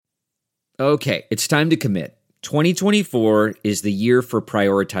Okay, it's time to commit. 2024 is the year for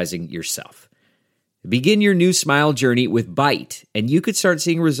prioritizing yourself. Begin your new smile journey with Byte, and you could start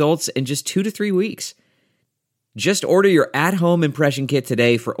seeing results in just 2 to 3 weeks. Just order your at-home impression kit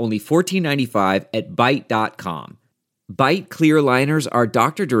today for only $14.95 at Byte.com. Byte clear liners are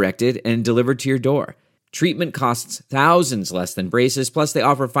doctor-directed and delivered to your door. Treatment costs thousands less than braces, plus they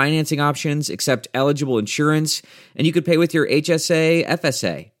offer financing options, accept eligible insurance, and you could pay with your HSA,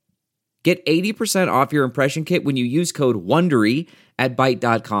 FSA. Get 80% off your impression kit when you use code WONDERY at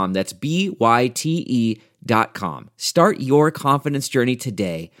Byte.com. That's BYTE.com. Start your confidence journey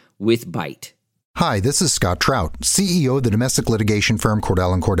today with Byte. Hi, this is Scott Trout, CEO of the domestic litigation firm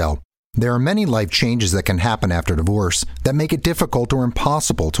Cordell & Cordell. There are many life changes that can happen after divorce that make it difficult or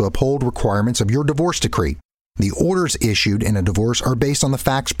impossible to uphold requirements of your divorce decree. The orders issued in a divorce are based on the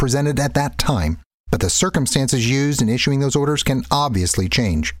facts presented at that time, but the circumstances used in issuing those orders can obviously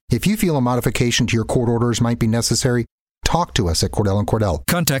change. If you feel a modification to your court orders might be necessary, talk to us at Cordell & Cordell.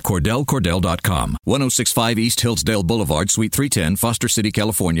 Contact CordellCordell.com, 1065 East Hillsdale Boulevard, Suite 310, Foster City,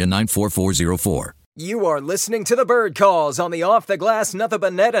 California, 94404. You are listening to the Bird Calls on the Off the Glass, Nothing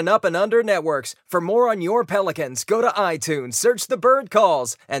But Net, and Up and Under networks. For more on your Pelicans, go to iTunes, search the Bird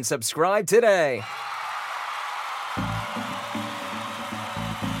Calls, and subscribe today.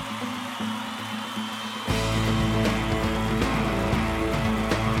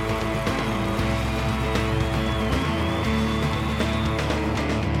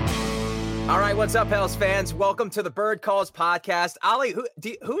 All right, what's up, Pels fans? Welcome to the Bird Calls podcast. Ollie,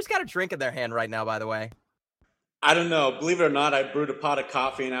 who's got a drink in their hand right now, by the way? I don't know. Believe it or not, I brewed a pot of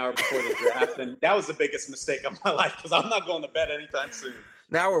coffee an hour before the draft, and that was the biggest mistake of my life because I'm not going to bed anytime soon.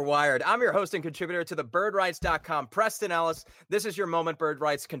 Now we're wired. I'm your host and contributor to the birdrights.com, Preston Ellis. This is your moment, Bird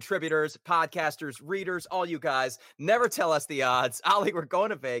Rights contributors, podcasters, readers, all you guys. Never tell us the odds. Ollie, we're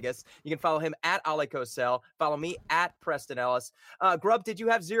going to Vegas. You can follow him at Ollie Cosell. Follow me at Preston Ellis. Grub, did you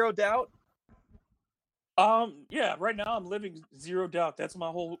have zero doubt? Yeah, right now I'm living zero doubt. That's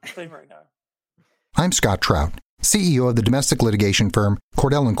my whole thing right now. I'm Scott Trout, CEO of the domestic litigation firm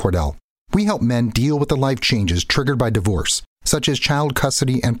Cordell & Cordell. We help men deal with the life changes triggered by divorce, such as child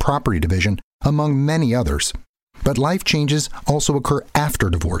custody and property division, among many others. But life changes also occur after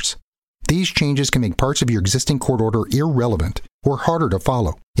divorce. These changes can make parts of your existing court order irrelevant or harder to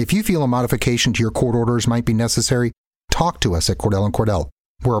follow. If you feel a modification to your court orders might be necessary, talk to us at Cordell & Cordell.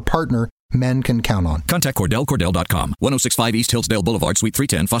 We're a partner men can count on. Contact CordellCordell.com, 1065 East Hillsdale Boulevard, Suite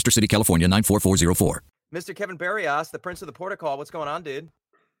 310, Foster City, California, 94404. Mr. Kevin Barrios, the Prince of the Protocol. What's going on, dude?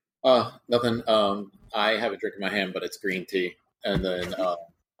 Nothing. I have a drink in my hand, but it's green tea. And then God,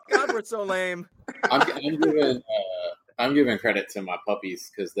 we're so lame. I'm giving credit to my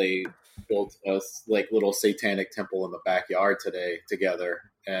puppies because they built us like little satanic temple in the backyard today together,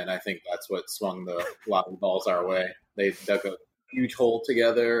 and I think that's what swung the lottery balls our way. They dug a huge hole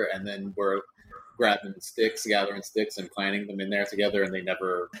together, and then we're gathering sticks and planting them in there together, and they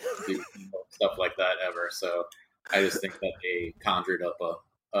never do stuff like that ever. So I just think that they conjured up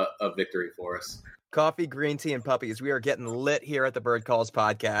a victory for us. Coffee, green tea, and puppies. We are getting lit here at the Bird Calls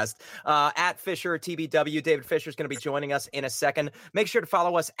podcast. At Fisher TBW, David Fisher is going to be joining us in a second. Make sure to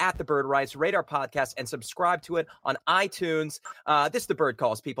follow us at the Bird Rights, rate our podcast, and subscribe to it on iTunes. This is the Bird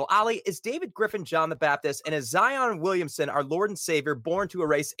Calls, people. Ollie, is David Griffin John the Baptist, and is Zion Williamson our Lord and Savior born to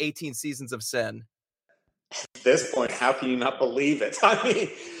erase 18 seasons of sin? At this point, how can you not believe it?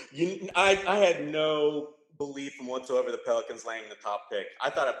 I mean, I had no belief in whatsoever the Pelicans laying the top pick. I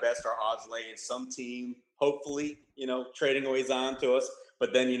thought at best our odds lay in some team, hopefully, trading away Zion to us.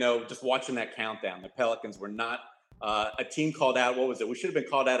 But then, just watching that countdown, the Pelicans were not a team called out. What was it? We should have been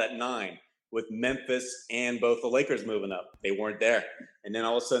called out at 9 with Memphis and both the Lakers moving up. They weren't there. And then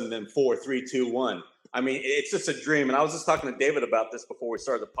all of a sudden, then 4, 3, 2, 1. I mean, it's just a dream. And I was just talking to David about this before we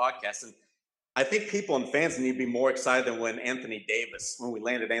started the podcast. And I think people and fans need to be more excited than when we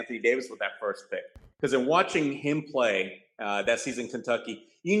landed Anthony Davis with that first pick. Because in watching him play that season in Kentucky,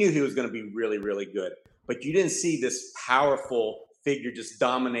 you knew he was going to be really, really good. But you didn't see this powerful figure just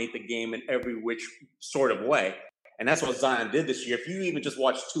dominate the game in every which sort of way. And that's what Zion did this year. If you even just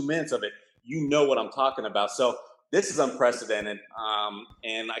watch 2 minutes of it, you know what I'm talking about. So this is unprecedented.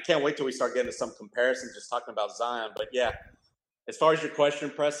 And I can't wait till we start getting to some comparisons just talking about Zion. But, yeah, as far as your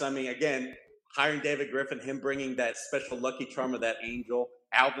question, Press, I mean, again, hiring David Griffin, him bringing that special lucky charm of that angel,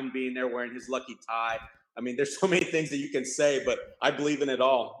 Alvin being there wearing his lucky tie. I mean, there's so many things that you can say, but I believe in it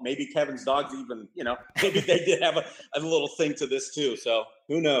all. Maybe Kevin's dogs even, maybe they did have a little thing to this too. So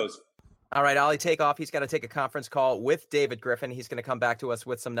who knows? All right, Ollie, take off. He's got to take a conference call with David Griffin. He's going to come back to us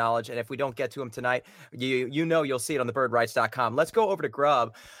with some knowledge. And if we don't get to him tonight, you know you'll see it on thebirdwrites.com. Let's go over to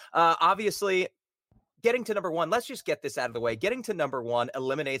Grubb. Obviously, getting to number one, let's just get this out of the way. Getting to number one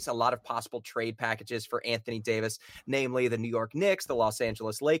eliminates a lot of possible trade packages for Anthony Davis, namely the New York Knicks, the Los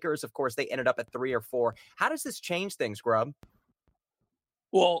Angeles Lakers. Of course, they ended up at 3 or 4. How does this change things, Grubb?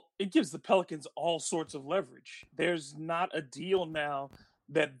 Well, it gives the Pelicans all sorts of leverage. There's not a deal now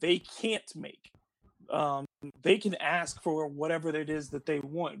that they can't make. They can ask for whatever it is that they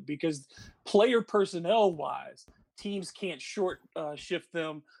want, because player personnel wise, teams can't shift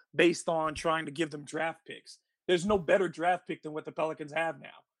them based on trying to give them draft picks. There's no better draft pick than what the Pelicans have now.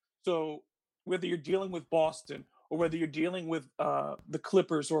 So whether you're dealing with Boston or whether you're dealing with the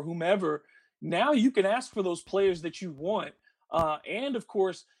Clippers or whomever, now you can ask for those players that you want. And of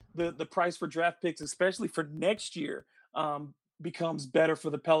course, the price for draft picks, especially for next year, becomes better for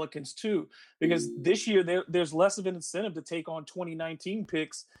the Pelicans too, because this year there's less of an incentive to take on 2019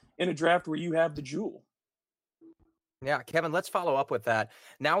 picks in a draft where you have the jewel. Yeah, Kevin, let's follow up with that.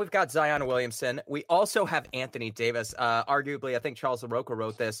 Now we've got Zion Williamson. We also have Anthony Davis. Arguably, I think Charles LaRocca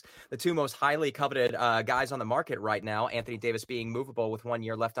wrote this, the two most highly coveted guys on the market right now, Anthony Davis being movable with 1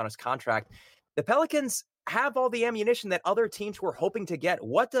 year left on his contract. The Pelicans have all the ammunition that other teams were hoping to get.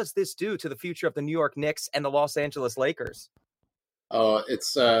 What does this do to the future of the New York Knicks and the Los Angeles Lakers?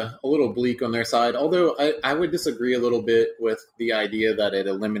 It's a little bleak on their side, although I would disagree a little bit with the idea that it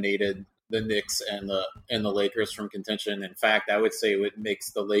eliminated the Knicks and the Lakers from contention. In fact, I would say it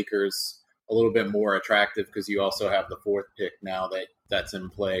makes the Lakers a little bit more attractive because you also have the 4th pick now that's in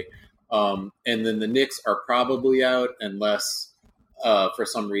play. And then the Knicks are probably out unless for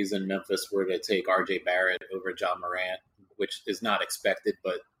some reason Memphis were to take RJ Barrett over Ja Morant, which is not expected,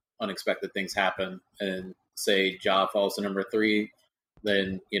 but unexpected things happen. And say Ja falls to number 3,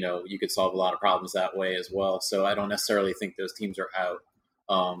 then, you could solve a lot of problems that way as well. So I don't necessarily think those teams are out.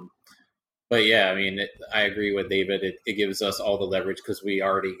 But yeah, I mean, I agree with David. It gives us all the leverage because we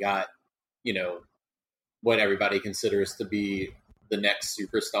already got, what everybody considers to be the next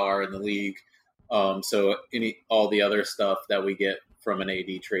superstar in the league. So all the other stuff that we get from an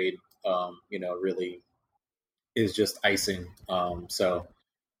AD trade, really is just icing. So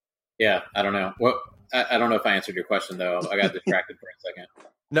yeah, I don't know. I don't know if I answered your question, though. I got distracted for a second.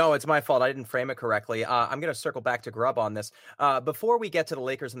 No, it's my fault. I didn't frame it correctly. I'm going to circle back to Grubb on this. Before we get to the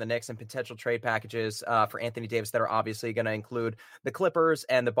Lakers and the Knicks and potential trade packages for Anthony Davis that are obviously going to include the Clippers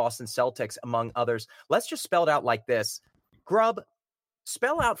and the Boston Celtics, among others, let's just spell it out like this. Grubb,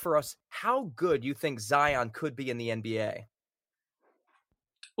 spell out for us how good you think Zion could be in the NBA.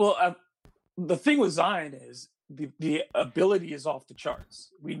 Well, the thing with Zion is the ability is off the charts.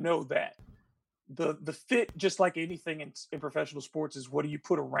 We know that. The fit, just like anything in professional sports, is what do you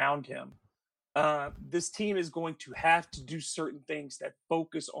put around him? This team is going to have to do certain things that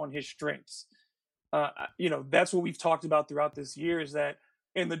focus on his strengths. That's what we've talked about throughout this year, is that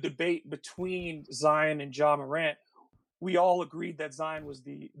in the debate between Zion and Ja Morant, we all agreed that Zion was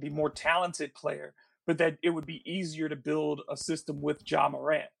the more talented player, but that it would be easier to build a system with Ja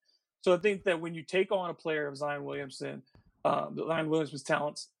Morant. So I think that when you take on a player of Zion Williamson's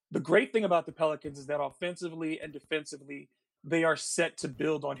talents, the great thing about the Pelicans is that offensively and defensively, they are set to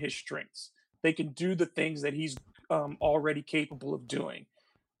build on his strengths. They can do the things that he's already capable of doing.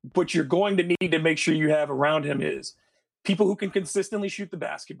 But you're going to need to make sure you have around him is people who can consistently shoot the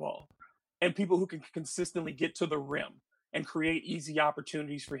basketball and people who can consistently get to the rim and create easy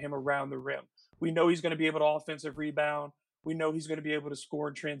opportunities for him around the rim. We know he's going to be able to offensive rebound. We know he's going to be able to score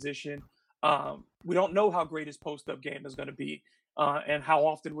in transition. We don't know how great his post-up game is going to be. And how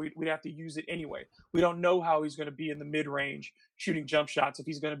often we'd have to use it anyway. We don't know how he's going to be in the mid-range shooting jump shots, if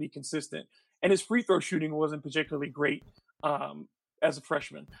he's going to be consistent. And his free throw shooting wasn't particularly great as a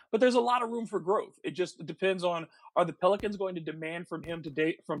freshman. But there's a lot of room for growth. It just depends on, are the Pelicans going to demand from him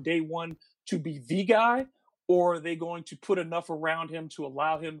from day one to be the guy, or are they going to put enough around him to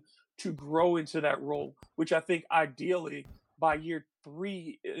allow him to grow into that role, which I think ideally by year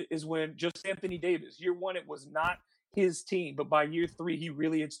 3 is when just Anthony Davis. Year 1, it was not his team, but by year 3, he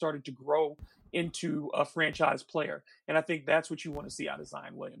really had started to grow into a franchise player. And I think that's what you want to see out of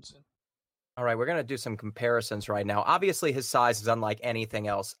Zion Williamson. All right, we're going to do some comparisons right now. Obviously, his size is unlike anything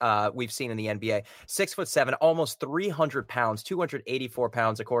else we've seen in the NBA. 6'7", almost 300 pounds, 284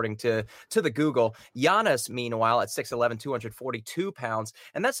 pounds, according to the Google. Giannis, meanwhile, at 6'11", 242 pounds.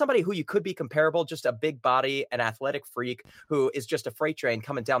 And that's somebody who you could be comparable, just a big body, an athletic freak who is just a freight train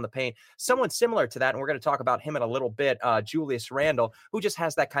coming down the paint. Someone similar to that, and we're going to talk about him in a little bit, Julius Randle, who just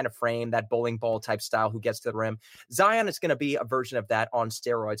has that kind of frame, that bowling ball type style, who gets to the rim. Zion is going to be a version of that on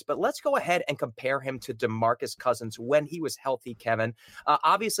steroids. But let's go ahead and compare him to DeMarcus Cousins when he was healthy, Kevin.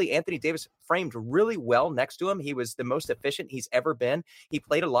 Obviously, Anthony Davis framed really well next to him. He was the most efficient he's ever been. He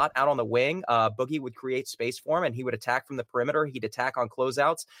played a lot out on the wing. Boogie would create space for him, and he would attack from the perimeter. He'd attack on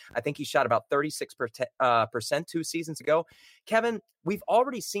closeouts. I think he shot about 36% 2 seasons ago. Kevin, we've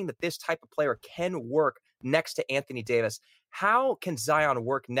already seen that this type of player can work next to Anthony Davis. How can Zion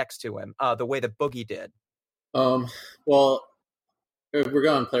work next to him the way that Boogie did? Well, if we're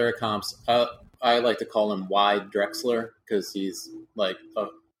going player comps, I like to call him Wide Drexler because he's like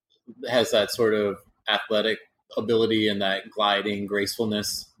has that sort of athletic ability and that gliding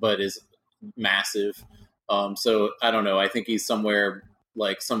gracefulness, but is massive. So I don't know. I think he's somewhere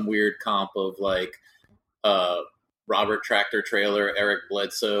like some weird comp of like Robert Tractor Trailer, Eric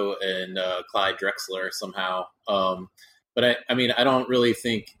Bledsoe, and Clyde Drexler somehow. But I mean, I don't really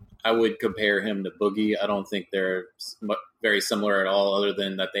think I would compare him to Boogie. I don't think they're very similar at all, other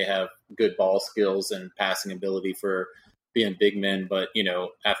than that they have good ball skills and passing ability for being big men. But,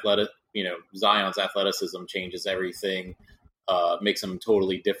 Zion's athleticism changes everything, makes him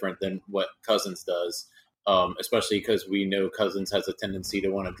totally different than what Cousins does, especially because we know Cousins has a tendency to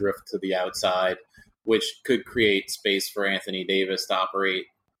want to drift to the outside, which could create space for Anthony Davis to operate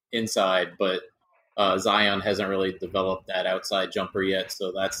inside. But Zion hasn't really developed that outside jumper yet,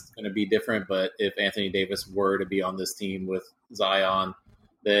 so that's going to be different. But if Anthony Davis were to be on this team with Zion,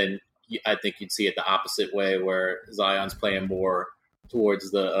 then I think you'd see it the opposite way, where Zion's playing more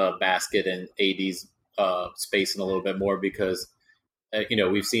towards the basket and AD's spacing a little bit more because,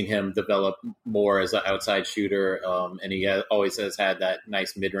 we've seen him develop more as an outside shooter, and he always has had that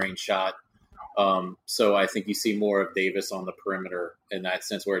nice mid-range shot. So I think you see more of Davis on the perimeter in that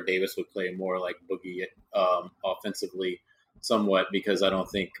sense, where Davis would play more like Boogie offensively somewhat, because I don't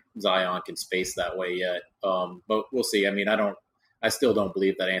think Zion can space that way yet. But we'll see. I mean, I still don't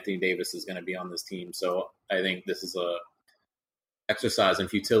believe that Anthony Davis is going to be on this team. So I think this is a exercise in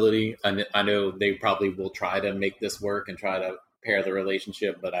futility. I know they probably will try to make this work and try to pair the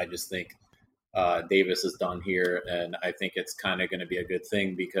relationship, but I just think Davis is done here. And I think it's kind of going to be a good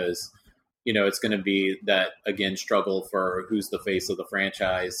thing because it's going to be that, again, struggle for who's the face of the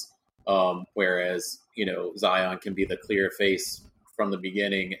franchise, whereas, Zion can be the clear face from the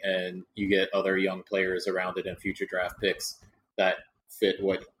beginning, and you get other young players around it and future draft picks that fit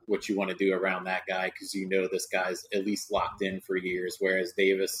what you want to do around that guy, because this guy's at least locked in for years, whereas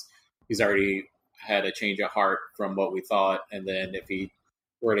Davis, he's already had a change of heart from what we thought, and then if he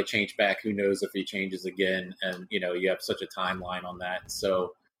were to change back, who knows if he changes again, and, you have such a timeline on that.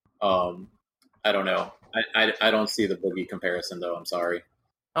 So, I don't know. I don't see the Boogie comparison, though. I'm sorry.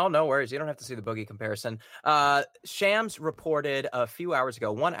 Oh, no worries. You don't have to see the Boogie comparison. Shams reported a few hours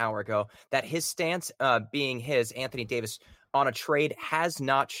ago, 1 hour ago, that his stance being his, Anthony Davis, on a trade has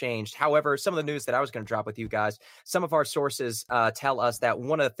not changed. However, some of the news that I was going to drop with you guys, some of our sources tell us that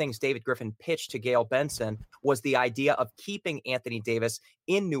one of the things David Griffin pitched to Gail Benson was the idea of keeping Anthony Davis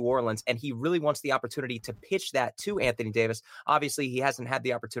in New Orleans, and he really wants the opportunity to pitch that to Anthony Davis. Obviously, he hasn't had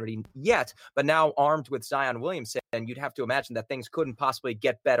the opportunity yet, but now armed with Zion Williamson, you'd have to imagine that things couldn't possibly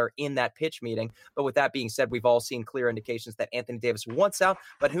get better in that pitch meeting. But with that being said, we've all seen clear indications that Anthony Davis wants out,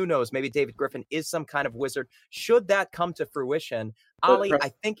 but who knows? Maybe David Griffin is some kind of wizard. Should that come to fruition, Ali,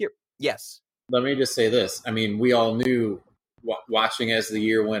 I think yes. Let me just say this. I mean, we all knew watching as the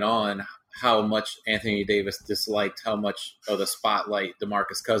year went on how much Anthony Davis disliked how much of the spotlight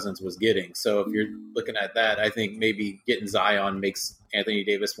DeMarcus Cousins was getting. So if you're looking at that, I think maybe getting Zion makes Anthony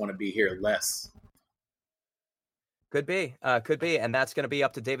Davis want to be here less. Could be. And that's going to be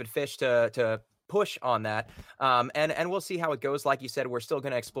up to David Fish to push on that. And we'll see how it goes. Like you said, we're still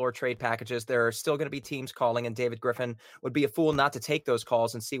going to explore trade packages. There are still going to be teams calling, and David Griffin would be a fool not to take those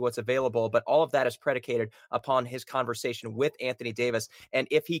calls and see what's available. But all of that is predicated upon his conversation with Anthony Davis. And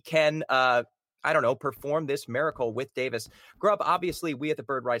if he can, perform this miracle with Davis. Grubb, obviously, we at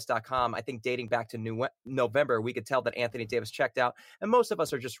thebirdrights.com, I think dating back to November, we could tell that Anthony Davis checked out, and most of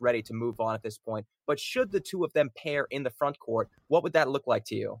us are just ready to move on at this point. But should the two of them pair in the front court, what would that look like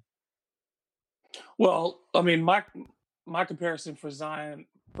to you? Well, I mean, my comparison for Zion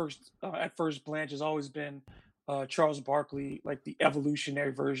at first glance has always been Charles Barkley, like the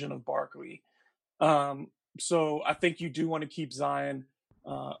evolutionary version of Barkley. So I think you do want to keep Zion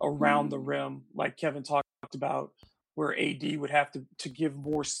around the rim, like Kevin talked about, where AD would have to give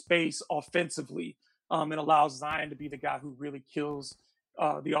more space offensively, and allow Zion to be the guy who really kills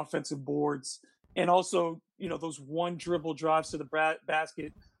the offensive boards. And also, those one dribble drives to the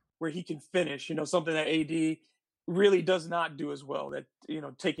basket where he can finish, something that AD really does not do as well, that,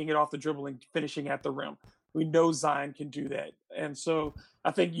 taking it off the dribble and finishing at the rim. We know Zion can do that. And so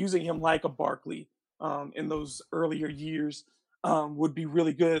I think using him like a Barkley in those earlier years would be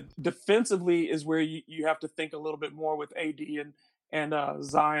really good. Defensively is where you have to think a little bit more with AD and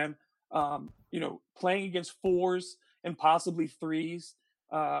Zion. Playing against fours and possibly threes.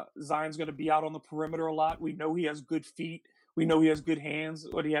 Zion's going to be out on the perimeter a lot. We know he has good feet. We know he has good hands.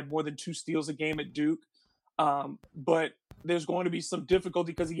 But he had more than 2 steals a game at Duke. But there's going to be some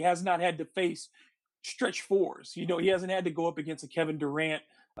difficulty because he has not had to face stretch fours. He hasn't had to go up against a Kevin Durant,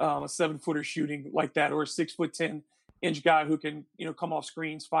 a 7-footer shooting like that, or a 6'10" guy who can, come off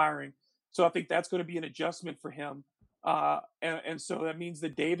screens firing. So I think that's going to be an adjustment for him. And so that means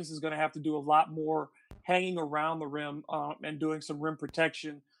that Davis is going to have to do a lot more hanging around the rim and doing some rim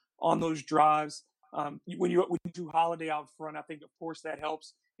protection on those drives. When you do Holiday out front, I think, of course, that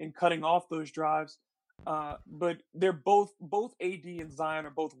helps in cutting off those drives. But they're both AD and Zion are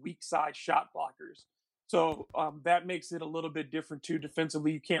both weak side shot blockers. So that makes it a little bit different too.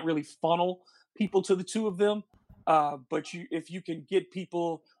 Defensively, you can't really funnel people to the two of them. But if you can get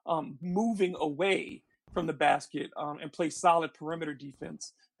people moving away from the basket and play solid perimeter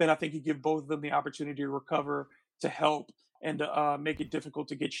defense, then I think you give both of them the opportunity to recover, to help, and to make it difficult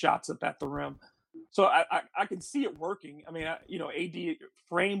to get shots up at the rim. So I can see it working. I mean, AD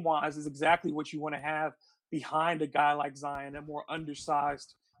frame-wise is exactly what you want to have behind a guy like Zion, a more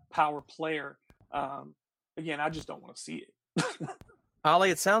undersized power player. Again, I just don't want to see it. Ollie,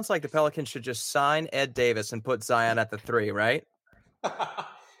 it sounds like the Pelicans should just sign Ed Davis and put Zion at the 3, right?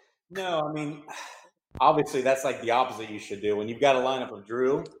 No, I mean, obviously that's like the opposite you should do. When you've got a lineup of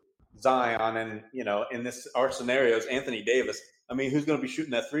Drew, Zion, and, in our scenarios, Anthony Davis, I mean, who's going to be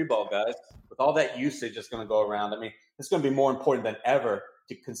shooting that 3-ball, guys? With all that usage that's going to go around, I mean, it's going to be more important than ever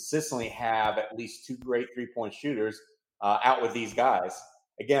to consistently have at least 2 great 3-point shooters out with these guys.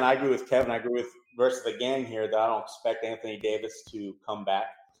 Again, I agree with Kevin. I agree with the rest of the gang here that I don't expect Anthony Davis to come back.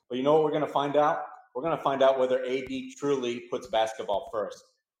 But you know what we're going to find out? We're going to find out whether AD truly puts basketball first.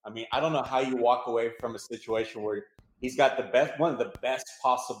 I mean, I don't know how you walk away from a situation where he's got one of the best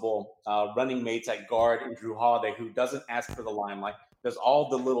possible running mates at guard in Drew Holiday, who doesn't ask for the limelight, does all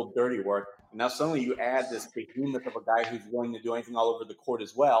the little dirty work. And now suddenly you add this behemoth of a guy who's willing to do anything all over the court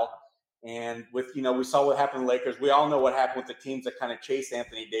as well. And with, we saw what happened to the Lakers. We all know what happened with the teams that kind of chase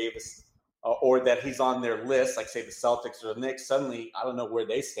Anthony Davis or that he's on their list, like say the Celtics or the Knicks. Suddenly, I don't know where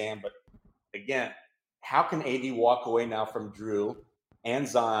they stand. But again, how can AD walk away now from Drew and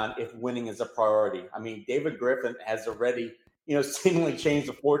Zion if winning is a priority? I mean, David Griffin has already, seemingly changed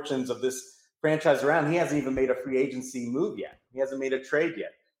the fortunes of this franchise around. He hasn't even made a free agency move yet. He hasn't made a trade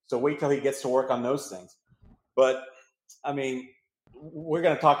yet. So wait till he gets to work on those things. But, I mean, we're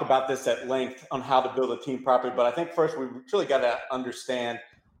going to talk about this at length on how to build a team properly. But I think first we really got to understand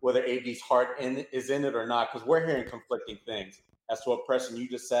whether AD's heart is in it or not, because we're hearing conflicting things. As to what, Preston, you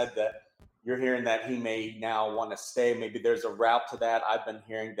just said, that you're hearing that he may now want to stay. Maybe there's a route to that. I've been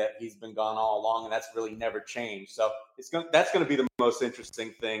hearing that he's been gone all along, and that's really never changed. So that's going to be the most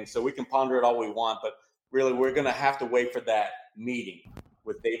interesting thing. So we can ponder it all we want, but really we're going to have to wait for that meeting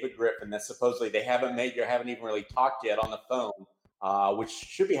with David Griffin that supposedly they haven't made or haven't even really talked yet on the phone, which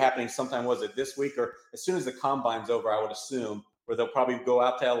should be happening sometime, was it this week or as soon as the combine's over, I would assume, where they'll probably go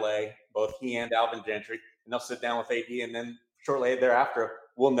out to L.A., both he and Alvin Gentry, and they'll sit down with AD, and then shortly thereafter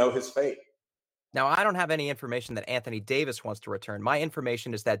we'll know his fate. Now, I don't have any information that Anthony Davis wants to return. My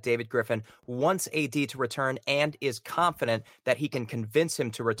information is that David Griffin wants AD to return and is confident that he can convince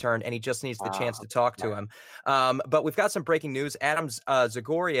him to return, and he just needs the chance to talk to him. But we've got some breaking news. Adam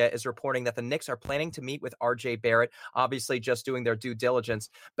Zagoria is reporting that the Knicks are planning to meet with R.J. Barrett, obviously just doing their due diligence.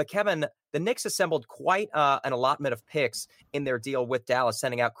 But, Kevin, the Knicks assembled quite an allotment of picks in their deal with Dallas,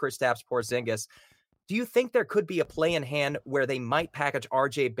 sending out Kristaps Porzingis. Do you think there could be a play in hand where they might package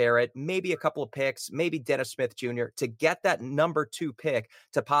R.J. Barrett, maybe a couple of picks, maybe Dennis Smith Jr., to get that number 2 pick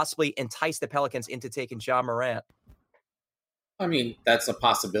to possibly entice the Pelicans into taking Ja Morant? I mean, that's a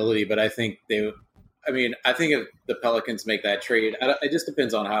possibility, but I think if the Pelicans make that trade, it just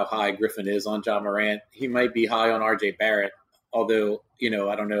depends on how high Griffin is on Ja Morant. He might be high on R.J. Barrett, although,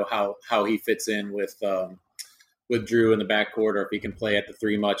 I don't know how he fits in with with Drew in the backcourt, or if he can play at the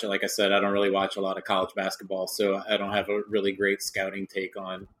 3 much. And like I said, I don't really watch a lot of college basketball, so I don't have a really great scouting take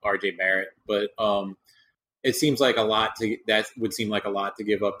on RJ Barrett. But it seems like that would seem like a lot to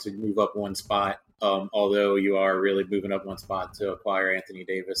give up to move up one spot. Although you are really moving up one spot to acquire Anthony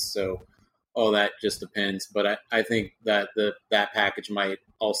Davis. So all that just depends. But I think that that package might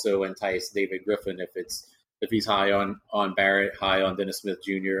also entice David Griffin if he's high on Barrett, high on Dennis Smith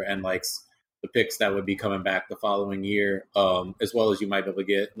Jr., and likes the picks that would be coming back the following year, as well as you might be able to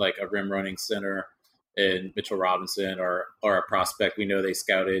get like a rim running center in Mitchell Robinson or a prospect. We know they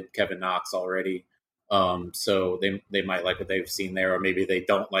scouted Kevin Knox already. So they might like what they've seen there, or maybe they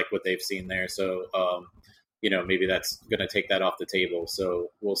don't like what they've seen there. So, maybe that's going to take that off the table.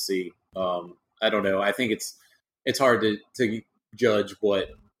 So we'll see. I don't know. I think it's hard to judge what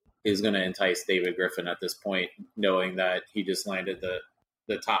is going to entice David Griffin at this point, knowing that he just landed the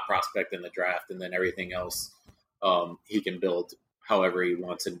top prospect in the draft, and then everything else he can build however he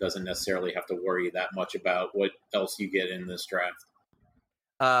wants and doesn't necessarily have to worry that much about what else you get in this draft.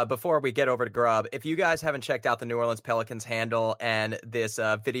 Before we get over to Grubb, if you guys haven't checked out the New Orleans Pelicans handle and this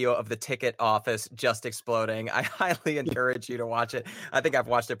video of the ticket office just exploding, I highly encourage you to watch it. I think I've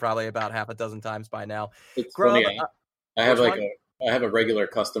watched it probably about half a dozen times by now. It's Grubb, funny. I have a regular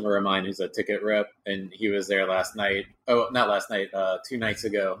customer of mine who's a ticket rep, and he was there last night. Oh, not last night, 2 nights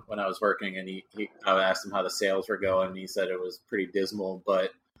ago when I was working, and I asked him how the sales were going, and he said it was pretty dismal,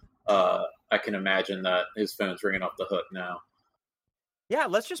 but I can imagine that his phone's ringing off the hook now. Yeah,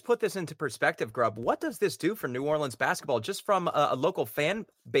 let's just put this into perspective, Grubb. What does this do for New Orleans basketball, just from a local fan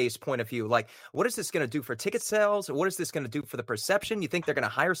base point of view? Like, what is this going to do for ticket sales? What is this going to do for the perception? You think they're going to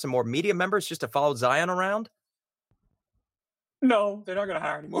hire some more media members just to follow Zion around? No, they're not going to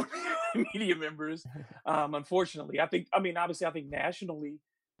hire any more media members. Unfortunately, I think nationally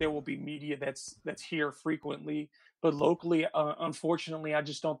there will be media that's here frequently, but locally, unfortunately, I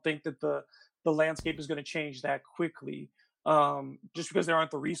just don't think that the landscape is going to change that quickly. Just because there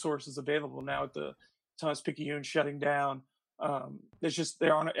aren't the resources available now at the Thomas-Picayune shutting down.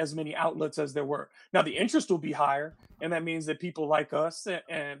 There aren't as many outlets as there were. Now the interest will be higher, and that means that people like us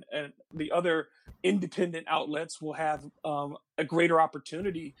and the other independent outlets will have a greater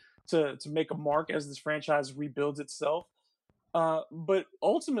opportunity to make a mark as this franchise rebuilds itself. But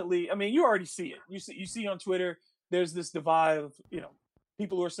ultimately, I mean, you already see it. You see on Twitter, there's this divide of,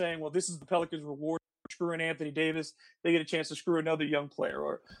 people who are saying, well, this is the Pelicans' reward for screwing Anthony Davis. They get a chance to screw another young player,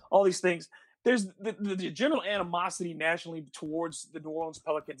 or all these things. There's the general animosity nationally towards the New Orleans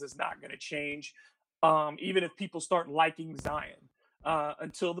Pelicans is not going to change, even if people start liking Zion,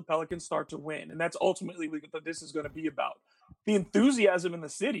 until the Pelicans start to win. And that's ultimately what this is going to be about. The enthusiasm in the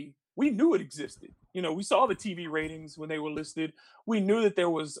city, we knew it existed. We saw the TV ratings when they were listed. We knew that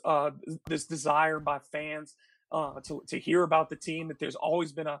there was this desire by fans to hear about the team, that there's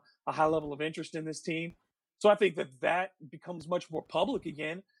always been a high level of interest in this team. So I think that becomes much more public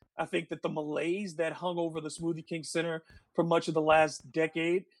again. I think that the malaise that hung over the Smoothie King Center for much of the last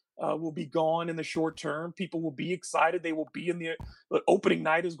decade will be gone in the short term. People will be excited. They will be in the opening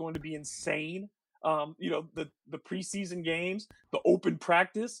night is going to be insane. The preseason games, the open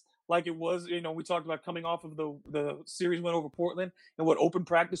practice, like it was, we talked about coming off of the series win over Portland and what open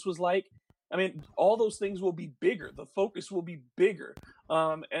practice was like. I mean, all those things will be bigger. The focus will be bigger.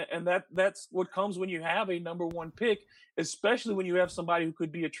 And that's what comes when you have a number one pick, especially when you have somebody who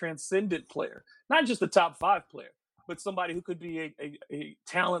could be a transcendent player, not just a top 5 player, but somebody who could be a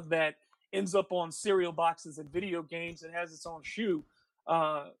talent that ends up on cereal boxes and video games and has its own shoe.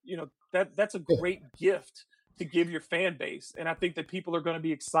 That's a great gift to give your fan base. And I think that people are going to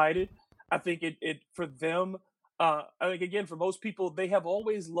be excited. I think it for them, I think, again, for most people, they have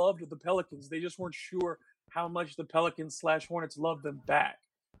always loved the Pelicans. They just weren't sure how much the Pelicans/Hornets loved them back.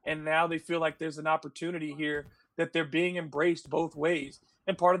 And now they feel like there's an opportunity here that they're being embraced both ways.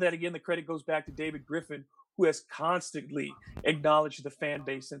 And part of that, again, the credit goes back to David Griffin, who has constantly acknowledged the fan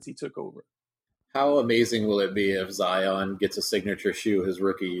base since he took over. How amazing will it be if Zion gets a signature shoe his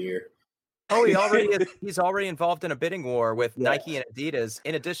rookie year? Oh, he's already involved in a bidding war with Nike and Adidas.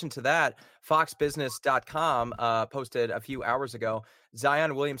 In addition to that, FoxBusiness.com posted a few hours ago,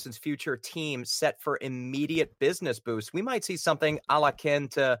 Zion Williamson's future team set for immediate business boost. We might see something a la kin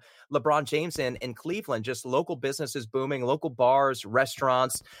to LeBron James in Cleveland, just local businesses booming, local bars,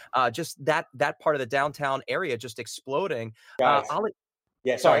 restaurants, just that part of the downtown area just exploding. Guys,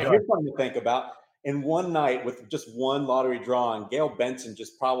 here's something to think about. In one night with just one lottery drawing, Gail Benson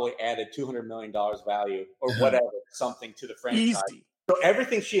just probably added $200 million value or whatever, something to the franchise. Easy. So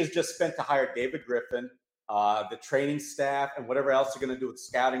everything she has just spent to hire David Griffin, the training staff, and whatever else they're going to do with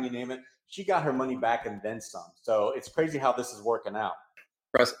scouting, you name it, she got her money back and then some. So it's crazy how this is working out.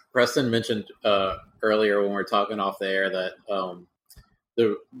 Preston mentioned earlier when we were talking off the air that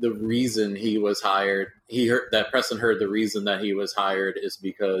the reason he was hired, Preston heard the reason that he was hired is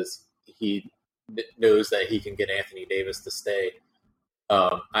because he knows that he can get Anthony Davis to stay.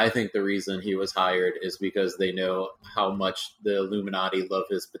 I think the reason he was hired is because they know how much the Illuminati love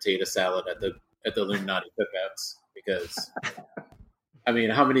his potato salad at the Illuminati cookouts. Because, I mean,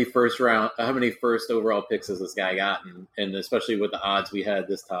 how many first overall picks has this guy gotten? And especially with the odds we had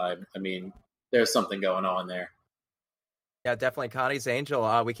this time, I mean, there's something going on there. Yeah, definitely Connie's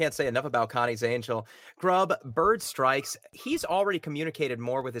Angel. We can't say enough about Connie's Angel. Grub, Bird Strikes, he's already communicated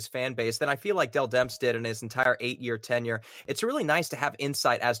more with his fan base than I feel like Dell Demps did in his entire 8-year tenure. It's really nice to have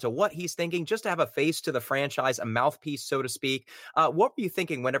insight as to what he's thinking, just to have a face to the franchise, a mouthpiece, so to speak. What were you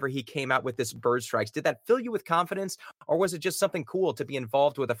thinking whenever he came out with this Bird Strikes? Did that fill you with confidence, or was it just something cool to be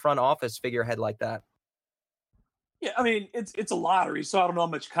involved with a front office figurehead like that? Yeah, I mean, it's a lottery, so I don't know how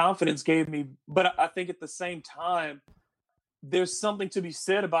much confidence gave me, but I think at the same time, there's something to be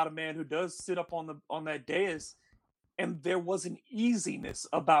said about a man who does sit up on that dais, and there was an easiness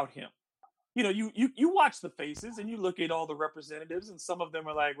about him. You know, you watch the faces and you look at all the representatives, and some of them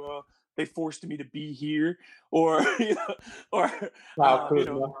are like, well, they forced me to be here, or Kyle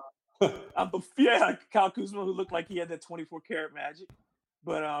Kuzma. Kyle Kuzma, who looked like he had that 24 karat magic,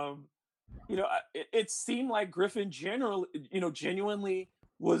 but it seemed like Griffin genuinely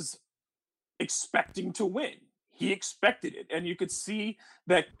was expecting to win. He expected it, and you could see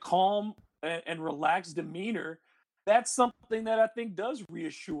that calm and relaxed demeanor. That's something that I think does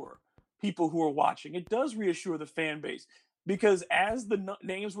reassure people who are watching. It does reassure the fan base, because as the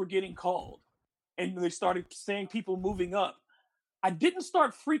names were getting called and they started saying people moving up, I didn't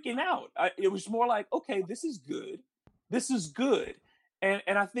start freaking out. It was more like, okay, this is good. This is good. And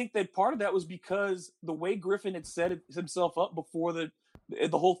I think that part of that was because the way Griffin had set himself up before the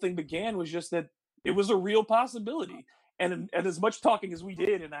whole thing began was just that it was a real possibility. And as much talking as we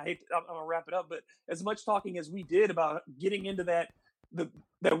did, and I'm gonna wrap it up, but as much talking as we did about getting into that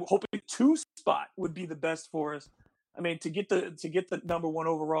hoping 2 spot would be the best for us. I mean, to get the number 1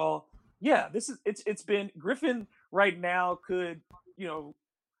 overall, yeah, it's been Griffin right now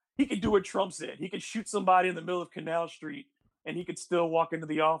he could do what Trump said. He could shoot somebody in the middle of Canal Street, and he could still walk into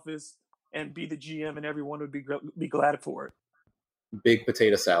the office and be the GM, and everyone would be glad for it. Big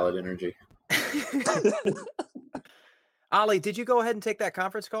potato salad energy. Ollie, did you go ahead and take that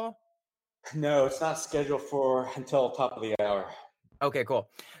conference call? No, it's not scheduled until top of the hour. Okay, cool.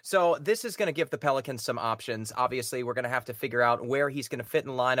 So this is going to give the Pelicans some options. Obviously, we're going to have to figure out where he's going to fit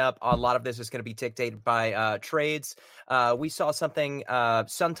in the lineup. A lot of this is going to be dictated by trades. We saw something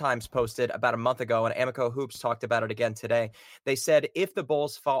Sun Times posted about a month ago, and Amico Hoops talked about it again today. They said if the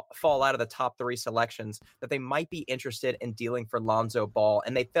Bulls fall out of the top 3 selections, that they might be interested in dealing for Lonzo Ball,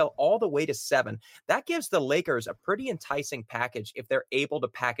 and they fell all the way to 7. That gives the Lakers a pretty enticing package if they're able to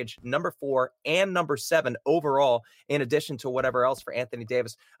package number 4 and number 7 overall, in addition to whatever else for Anthony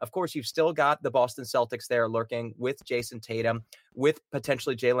Davis. Of course, you've still got the Boston Celtics there lurking with Jason Tatum, with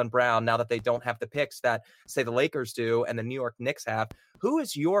potentially Jaylen Brown, now that they don't have the picks that, say, the Lakers do and the New York Knicks have. Who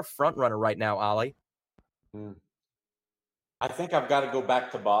is your front runner right now, Ollie? I think I've got to go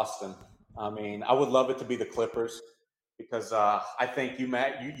back to Boston. I mean, I would love it to be the Clippers, because I think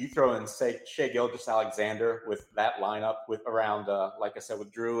you throw in, say, Shai Gilgeous-Alexander with that lineup with around, like I said,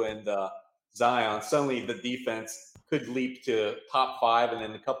 with Drew and Zion. Suddenly the defense could leap to top 5, and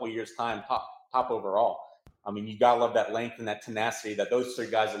in a couple of years' time, top overall. I mean, you gotta love that length and that tenacity that those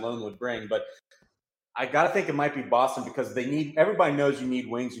 3 guys alone would bring. But I gotta think it might be Boston, because everybody knows you need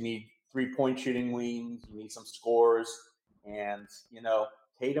wings. You need 3-point shooting wings. You need some scores, and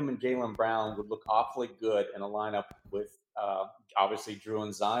Tatum and Jaylen Brown would look awfully good in a lineup with obviously Drew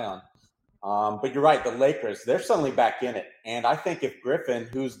and Zion. But you're right, the Lakers, they're suddenly back in it. And I think if Griffin,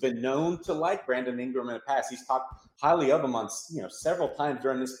 who's been known to like Brandon Ingram in the past, he's talked highly of him on several times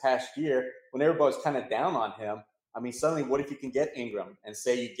during this past year when everybody was kind of down on him. I mean, suddenly, what if you can get Ingram and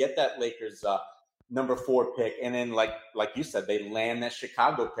say you get that Lakers number 4 pick, and then like you said, they land that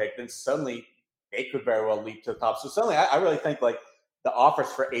Chicago pick, then suddenly they could very well leap to the top. So suddenly, I really think like the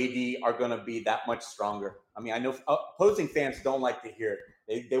offers for AD are going to be that much stronger. I mean, I know opposing fans don't like to hear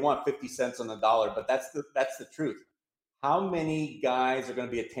it. They want 50 cents on the dollar, but that's the truth. How many guys are going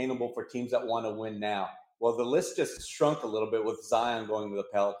to be attainable for teams that want to win now? Well, the list just shrunk a little bit with Zion going to the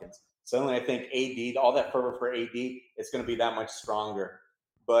Pelicans. Suddenly, I think AD, all that fervor for AD, it's going to be that much stronger.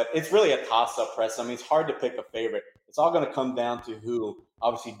 But it's really a toss-up, Press. I mean, it's hard to pick a favorite. It's all going to come down to who,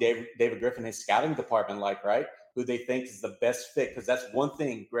 obviously, David Griffin, his scouting department, right? who they think is the best fit, because that's one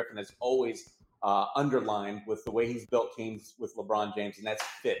thing Griffin has always underlined with the way he's built teams with LeBron James, and that's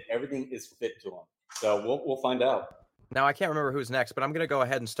fit. Everything is fit to him. So we'll find out. Now, I can't remember who's next, but I'm going to go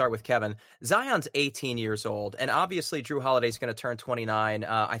ahead and start with Kevin. Zion's 18 years old, and obviously Drew Holiday's going to turn 29,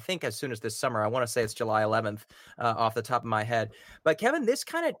 I think as soon as this summer. I want to say it's July 11th off the top of my head. But Kevin, this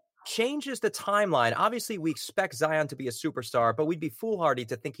kind of changes the timeline. Obviously, we expect Zion to be a superstar, but we'd be foolhardy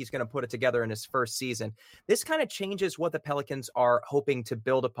to think he's going to put it together in his first season. This kind of changes what the Pelicans are hoping to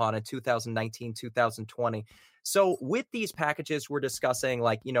build upon in 2019, 2020. So with these packages, we're discussing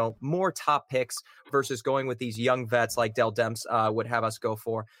more top picks versus going with these young vets like Dell Demps would have us go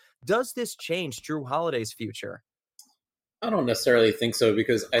for. Does this change Drew Holiday's future? I don't necessarily think so,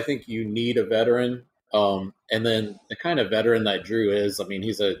 because I think you need a veteran. And then the kind of veteran that Drew is, I mean,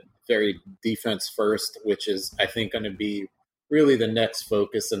 he's a very defense first, which is, I think, going to be really the next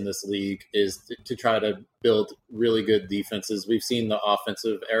focus in this league, is to try to build really good defenses. We've seen the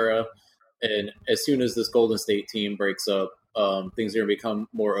offensive era, and as soon as this Golden State team breaks up, things are going to become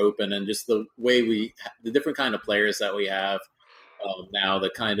more open. And just the way the different kind of players that we have now, the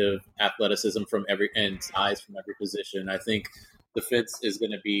kind of athleticism from and size from every position, I think the fits is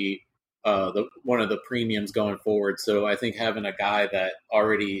going to be one of the premiums going forward. So I think having a guy that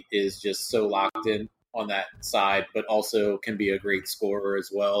already is just so locked in on that side, but also can be a great scorer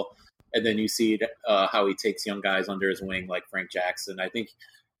as well. And then you see how he takes young guys under his wing, like Frank Jackson. I think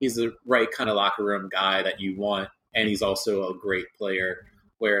he's the right kind of locker room guy that you want. And he's also a great player.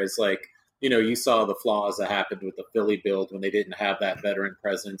 Whereas, you saw the flaws that happened with the Philly build when they didn't have that veteran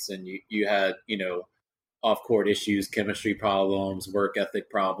presence, and you had, off-court issues, chemistry problems, work ethic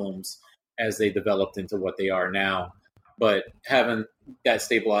problems as they developed into what they are now. But having that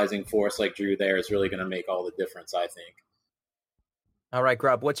stabilizing force like Drew there is really going to make all the difference, I think. All right,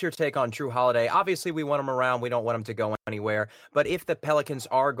 Grubb, what's your take on Drew Holiday? Obviously, we want him around. We don't want him to go anywhere. But if the Pelicans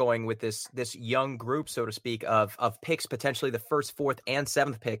are going with this young group, so to speak, of picks, potentially the first, fourth, and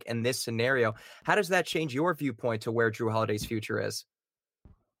seventh pick in this scenario, how does that change your viewpoint to where Drew Holiday's future is?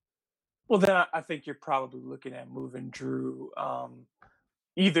 Well, then I think you're probably looking at moving Drew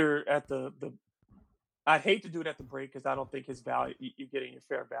either at the I'd hate to do it at the break, because I don't think his value, you're getting your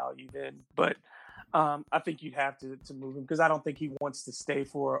fair value then. But I think you'd have to move him, because I don't think he wants to stay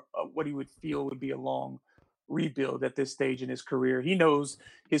for what he would feel would be a long rebuild at this stage in his career. He knows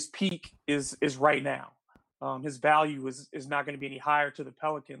his peak is right now. His value is not going to be any higher to the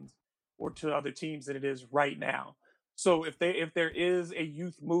Pelicans or to other teams than it is right now. So if there is a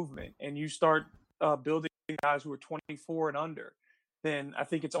youth movement and you start building guys who are 24 and under, then I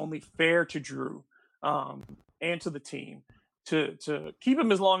think it's only fair to Drew and to the team to keep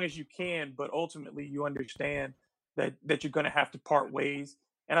him as long as you can, but ultimately you understand that you're going to have to part ways.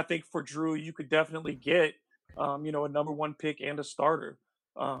 And I think for Drew, you could definitely get a number one pick and a starter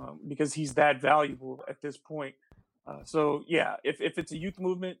because he's that valuable at this point. So yeah, if it's a youth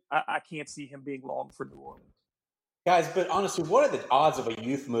movement, I can't see him being long for New Orleans. Guys, but honestly, what are the odds of a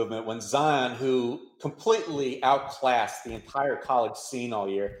youth movement when Zion, who completely outclassed the entire college scene all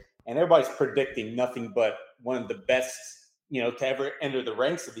year, and everybody's predicting nothing but one of the best, to ever enter the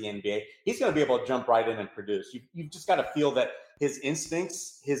ranks of the NBA, he's going to be able to jump right in and produce. You've just got to feel that his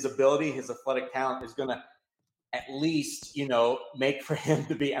instincts, his ability, his athletic talent is going to at least, make for him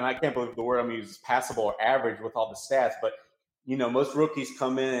to be, and I can't believe the word I'm going to use is passable or average with all the stats, but most rookies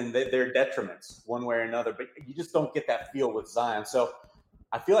come in and they're detriments one way or another, but you just don't get that feel with Zion. So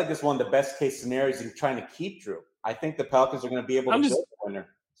I feel like this is one of the best case scenarios in trying to keep Drew. I think the Pelicans are going to be able to build a winner.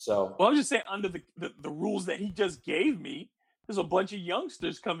 So, well, I'm just saying, under the rules that he just gave me, there's a bunch of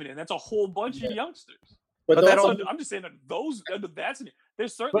youngsters coming in. That's a whole bunch of youngsters. But I'm just saying under that scenario,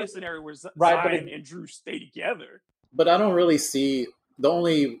 there's certainly a scenario where Zion and Drew stay together. But I don't really see the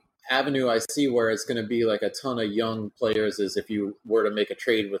only avenue I see where it's going to be like a ton of young players is if you were to make a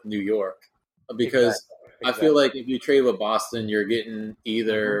trade with New York, because exactly. I feel like if you trade with Boston, you're getting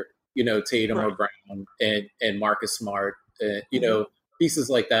either Tatum or Brown and Marcus Smart, pieces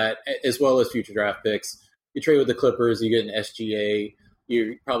like that, as well as future draft picks. You trade with the Clippers, you get an SGA,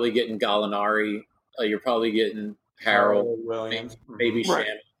 you're probably getting Gallinari, you're probably getting Harold Williams, maybe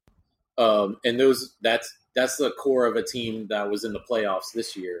Shannon, and that's the core of a team that was in the playoffs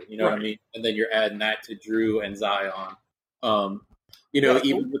this year. You know what I mean? And then you're adding that to Drew and Zion.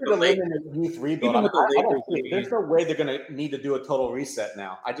 Even with the Lakers, there's no way they're going to need to do a total reset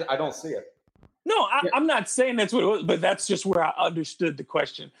now. I don't see it. No, I'm not saying that's what it was, but that's just where I understood the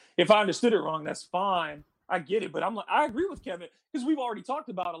question. If I understood it wrong, that's fine. I get it, but I agree with Kevin because we've already talked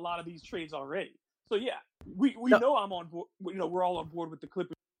about a lot of these trades already. So yeah, we know I'm on board. We're all on board with the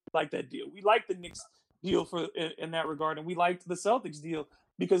Clippers. We like that deal. We like the Knicks deal in that regard, and we liked the Celtics deal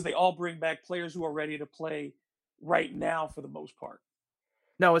because they all bring back players who are ready to play right now for the most part.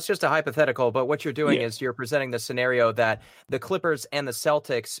 No, it's just a hypothetical, but what you're doing Yeah. is you're presenting the scenario that the Clippers and the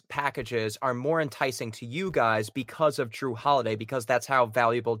Celtics packages are more enticing to you guys because of Drew Holiday, because that's how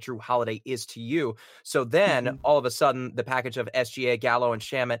valuable Drew Holiday is to you. So then all of a sudden the package of SGA, Gallo, and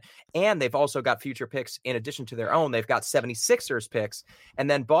Shamet, and they've also got future picks in addition to their own. They've got 76ers picks. And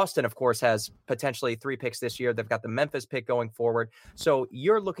then Boston, of course, has potentially 3 picks this year. They've got the Memphis pick going forward. So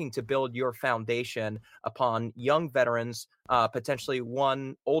you're looking to build your foundation upon young veterans, potentially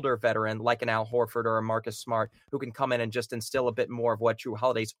one older veteran like an Al Horford or a Marcus Smart, who can come in and just instill a bit more of what Drew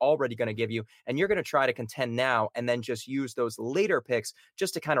Holiday's already going to give you. And you're going to try to contend now and then just use those later picks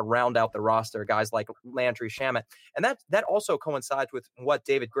just to kind of round out the roster, guys like Landry Shamet. And that also coincides with what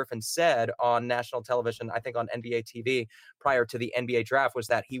David Griffin said on national television, I think on NBA TV prior to the NBA draft, was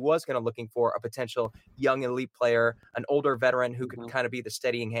that he was going to looking for a potential young elite player, an older veteran who could kind of be the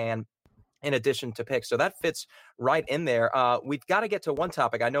steadying hand in addition to picks. So that fits right in there. We've got to get to one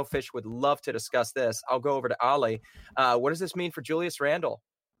topic. I know Fish would love to discuss this. I'll go over to Ali. What does this mean for Julius Randle?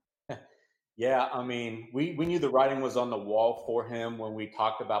 Yeah, I mean, we knew the writing was on the wall for him when we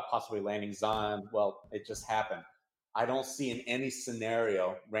talked about possibly landing Zion. Well, it just happened. I don't see in any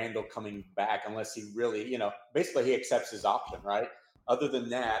scenario Randle coming back unless he really, basically he accepts his option, right? Other than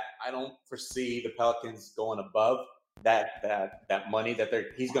that, I don't foresee the Pelicans going above that money that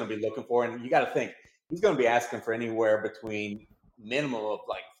he's going to be looking for. And you got to think he's going to be asking for anywhere between minimum of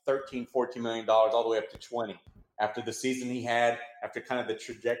like $13-14 million all the way up to 20 after the season he had, after kind of the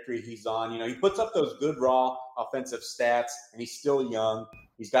trajectory he's on. He puts up those good raw offensive stats, and he's still young.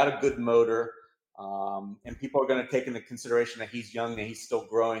 He's got a good motor, and people are going to take into consideration that he's young and he's still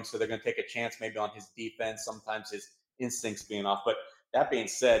growing, so they're going to take a chance maybe on his defense, sometimes his instincts being off. But that being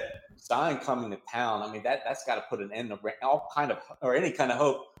said, Zion coming to town, I mean, that's got to put an end to any kind of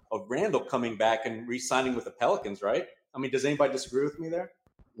hope of Randle coming back and re-signing with the Pelicans, right? I mean, does anybody disagree with me there?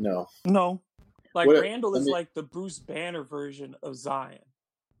 No. Like Randle is like the Bruce Banner version of Zion.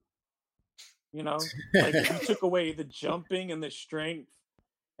 Like if you took away the jumping and the strength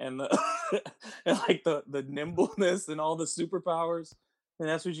and the and like the nimbleness and all the superpowers, and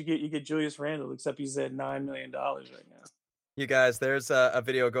that's what you get. You get Julius Randle, except he's at $9 million right now. You guys, there's a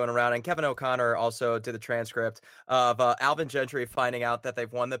video going around, and Kevin O'Connor also did the transcript of Alvin Gentry finding out that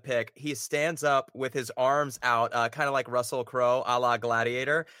they've won the pick. He stands up with his arms out, kind of like Russell Crowe, a la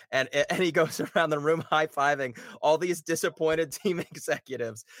Gladiator, and he goes around the room high-fiving all these disappointed team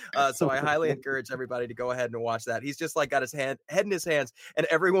executives. So I highly encourage everybody to go ahead and watch that. He's just like got his head in his hands, and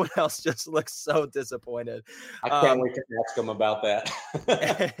everyone else just looks so disappointed. I can't wait to ask him about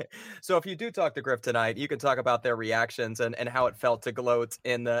that. So if you do talk to Griff tonight, you can talk about their reactions and how it felt to gloat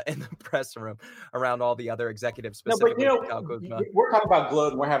in the press room around all the other executives. Specifically, we're talking about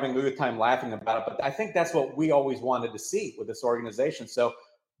gloat and we're having a good time laughing about it, but I think that's what we always wanted to see with this organization. So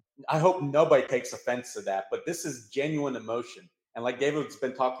I hope nobody takes offense to that, but this is genuine emotion. And like David's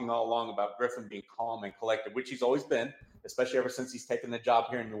been talking all along about Griffin being calm and collected, which he's always been, especially ever since he's taken the job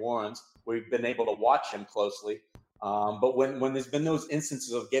here in New Orleans. We've been able to watch him closely. But when there's been those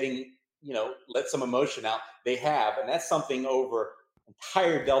instances of getting, let some emotion out, they have. And that's something over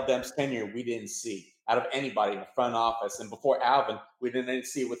entire Dell Demps tenure we didn't see out of anybody in the front office. And before Alvin, we didn't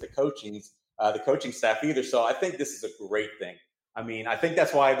see it with the coaching staff either. So I think this is a great thing. I mean, I think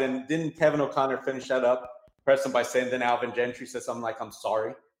that's why then didn't Kevin O'Connor finish that up, press him by saying, then Alvin Gentry says something like, I'm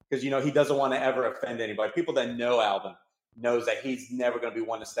sorry. Because, he doesn't want to ever offend anybody. People that know Alvin knows that he's never going to be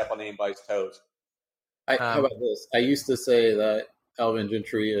one to step on anybody's toes. How about this? I used to say that Alvin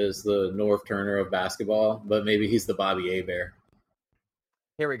Gentry is the Norv Turner of basketball, but maybe he's the Bobby Hebert.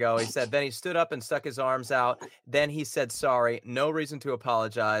 Here we go. He said, then he stood up and stuck his arms out. Then he said, sorry, no reason to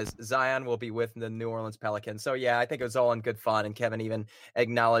apologize. Zion will be with the New Orleans Pelicans. So, yeah, I think it was all in good fun. And Kevin even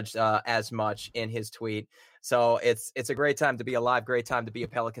acknowledged as much in his tweet. So it's a great time to be alive, great time to be a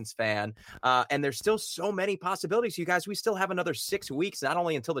Pelicans fan. And there's still so many possibilities, you guys. We still have another 6 weeks, not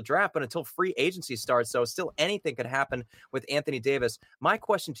only until the draft, but until free agency starts. So still anything could happen with Anthony Davis. My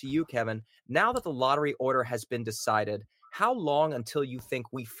question to you, Kevin, now that the lottery order has been decided, how long until you think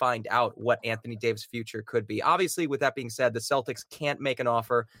we find out what Anthony Davis' future could be? Obviously, with that being said, the Celtics can't make an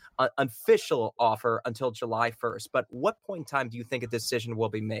official offer until July 1st. But what point in time do you think a decision will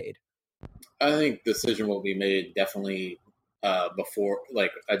be made? I think the decision will be made definitely before,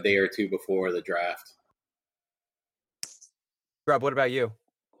 like a day or two before the draft. Rob, what about you?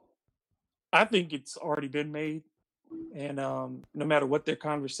 I think it's already been made. And no matter what their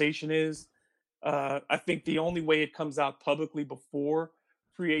conversation is, I think the only way it comes out publicly before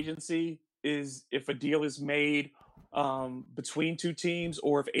free agency is if a deal is made between two teams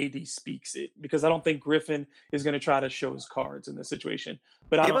or if AD speaks it, because I don't think Griffin is going to try to show his cards in this situation.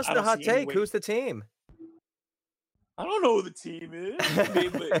 But Give us the hot take. Who's the team? I don't know who the team is.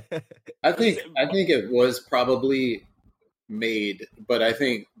 But I think it was probably made, but I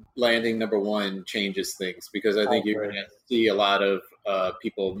think landing number one changes things, because I think you're going to see a lot of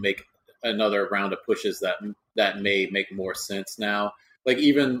people make another round of pushes that may make more sense now. Like,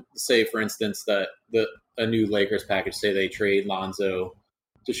 even say, for instance, that a new Lakers package, say they trade Lonzo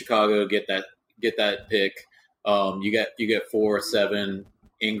to Chicago, get that pick. You get 4-7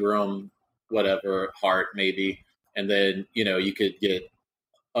 Ingram, whatever, Hart maybe, and then you could get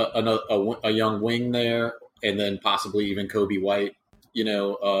a young wing there, and then possibly even Kobe White.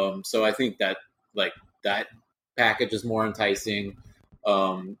 So I think that that package is more enticing.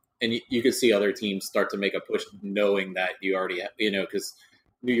 And you could see other teams start to make a push, knowing that you already have, because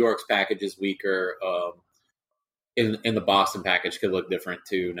New York's package is weaker. In the Boston package could look different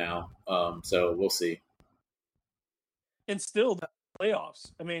too now. So we'll see. And still, the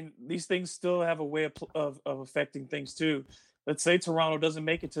playoffs. I mean, these things still have a way of affecting things too. Let's say Toronto doesn't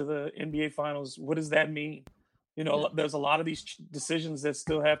make it to the NBA Finals. What does that mean? There's a lot of these decisions that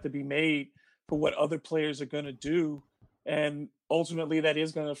still have to be made for what other players are going to do. And ultimately, that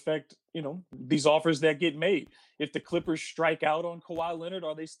is going to affect, these offers that get made. If the Clippers strike out on Kawhi Leonard,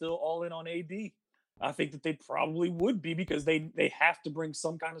 are they still all in on AD? I think that they probably would be, because they have to bring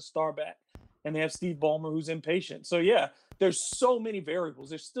some kind of star back. And they have Steve Ballmer, who's impatient. So, yeah, there's so many variables.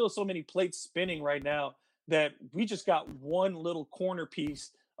 There's still so many plates spinning right now that we just got one little corner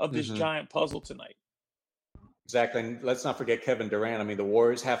piece of this giant puzzle tonight. Exactly. And let's not forget Kevin Durant. I mean, the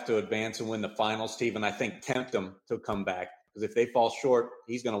Warriors have to advance and win the finals, Steve, and I think tempt them to come back, because if they fall short,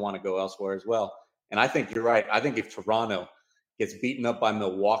 he's going to want to go elsewhere as well. And I think you're right. I think if Toronto gets beaten up by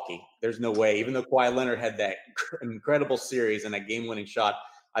Milwaukee, there's no way, even though Kawhi Leonard had that incredible series and that game-winning shot,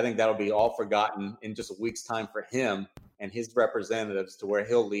 I think that'll be all forgotten in just a week's time for him and his representatives, to where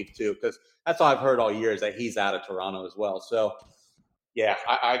he'll leave too, because that's all I've heard all year, is that he's out of Toronto as well. So, yeah,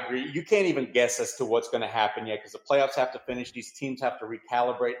 I agree. You can't even guess as to what's going to happen yet, because the playoffs have to finish. These teams have to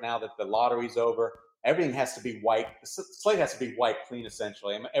recalibrate now that the lottery's over. Everything has to be wiped. The slate has to be wiped clean,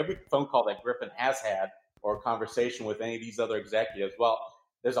 essentially. I mean, every phone call that Griffin has had, or a conversation with any of these other executives, well,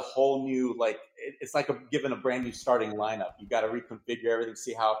 there's a whole new, it's like giving a brand new starting lineup. You got to reconfigure everything,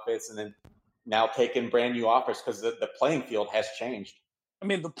 see how it fits, and then now take in brand new offers, because the playing field has changed. I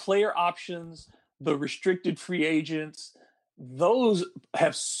mean, the player options, the restricted free agents, those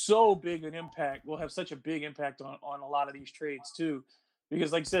have so big an impact, will have such a big impact on a lot of these trades too.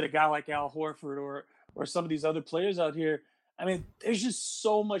 Because like I said, a guy like Al Horford or some of these other players out here, I mean, there's just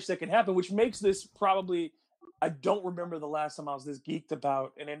so much that can happen, which makes this probably, I don't remember the last time I was this geeked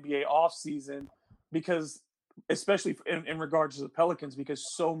about an NBA offseason, because especially in regards to the Pelicans, because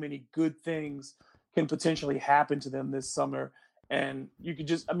so many good things can potentially happen to them this summer. And you could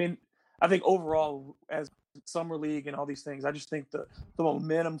just, I think overall, as Summer League and all these things, I just think the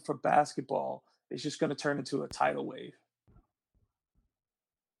momentum for basketball is just going to turn into a tidal wave.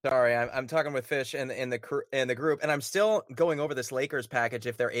 Sorry, I'm talking with Fish in the group, and I'm still going over this Lakers package,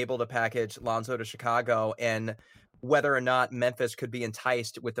 if they're able to package Lonzo to Chicago, and whether or not Memphis could be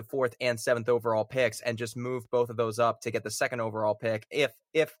enticed with the 4th and 7th overall picks and just move both of those up to get the 2nd overall pick,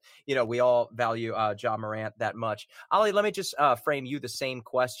 if we all value Ja Morant that much. Ollie, let me just frame you the same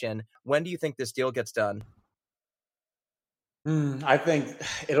question. When do you think this deal gets done? I think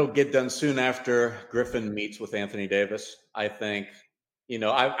it'll get done soon after Griffin meets with Anthony Davis. I think,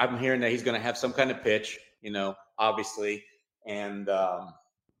 I'm hearing that he's going to have some kind of pitch, obviously, and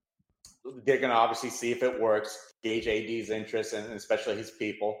they're going to obviously see if it works, gauge AD's interest, and especially his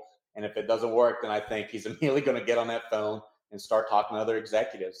people. And if it doesn't work, then I think he's immediately going to get on that phone and start talking to other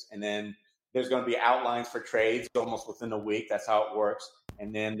executives. And then there's going to be outlines for trades almost within a week. That's how it works.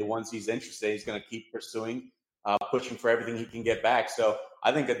 And then the ones he's interested in, he's going to keep pursuing, pushing for everything he can get back. So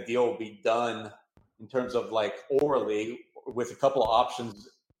I think a deal will be done in terms of orally, with a couple of options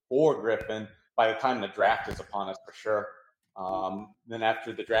for Griffin by the time the draft is upon us, for sure. Then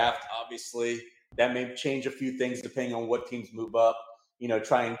after the draft, obviously, that may change a few things depending on what teams move up,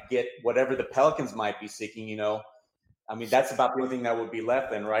 try and get whatever the Pelicans might be seeking, that's about the only thing that would be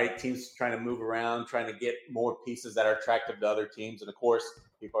left then, right? Teams trying to move around, trying to get more pieces that are attractive to other teams. And of course,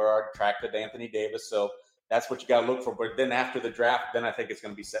 people are attracted to Anthony Davis. So that's what you got to look for. But then after the draft, then I think it's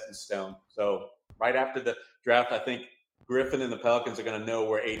going to be set in stone. So right after the draft, I think Griffin and the Pelicans are going to know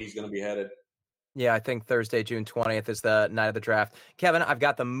where AD is going to be headed. Yeah, I think Thursday, June 20th is the night of the draft. Kevin, I've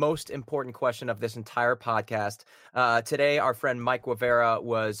got the most important question of this entire podcast. Today, our friend Mike Guevara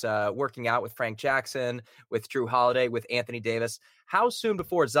was working out with Frank Jackson, with Drew Holiday, with Anthony Davis. How soon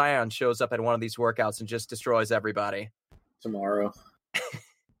before Zion shows up at one of these workouts and just destroys everybody? Tomorrow.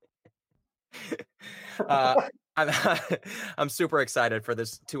 I'm super excited for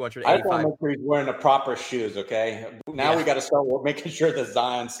this 285. I just want to make sure he's wearing the proper shoes, okay? Now we got to start making sure that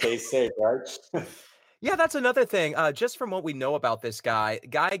Zion stays safe, right? Yeah, that's another thing. Just from what we know about this guy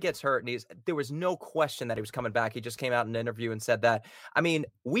gets hurt, and there was no question that he was coming back. He just came out in an interview and said that. I mean,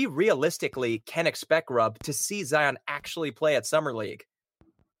 we realistically can expect Rub to see Zion actually play at Summer League.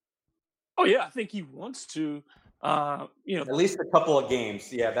 Oh yeah, I think he wants to. At least a couple of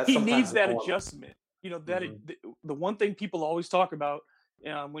games. Yeah, that's he needs that adjustment. That Mm-hmm. the one thing people always talk about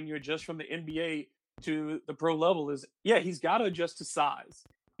when you adjust from the NBA to the pro level is, he's got to adjust to size.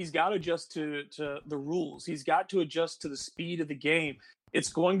 He's got to adjust to the rules. He's got to adjust to the speed of the game. It's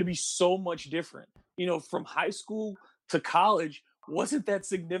going to be so much different. From high school to college wasn't that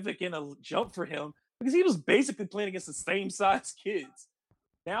significant a jump for him because he was basically playing against the same size kids.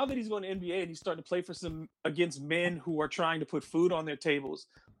 Now that he's going to NBA and he's starting to play against men who are trying to put food on their tables,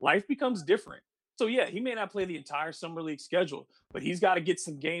 life becomes different. So he may not play the entire summer league schedule, but he's got to get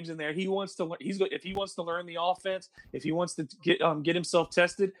some games in there. He wants to. If he wants to learn the offense, if he wants to get himself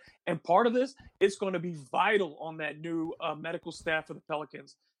tested, and part of this, it's going to be vital on that new medical staff for the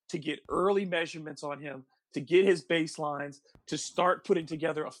Pelicans to get early measurements on him, to get his baselines, to start putting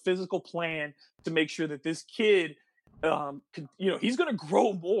together a physical plan to make sure that this kid, he's going to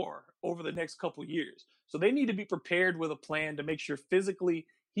grow more over the next couple of years. So they need to be prepared with a plan to make sure physically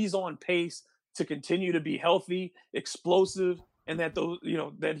he's on pace to continue to be healthy, explosive, and that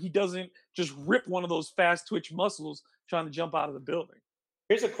that he doesn't just rip one of those fast twitch muscles trying to jump out of the building.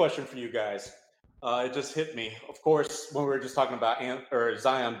 Here's a question for you guys. It just hit me. Of course, when we were just talking about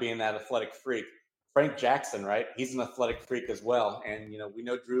Zion being that athletic freak, Frank Jackson, right? He's an athletic freak as well, and we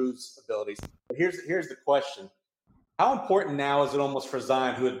know Drew's abilities. But here's the question: how important now is it almost for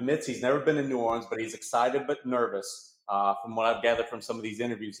Zion, who admits he's never been in New Orleans, but he's excited but nervous? From what I've gathered from some of these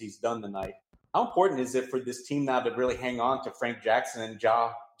interviews he's done tonight. How important is it for this team now to really hang on to Frank Jackson and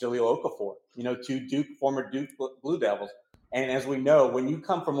Jaleel Okafor, two former Duke Blue Devils? And as we know, when you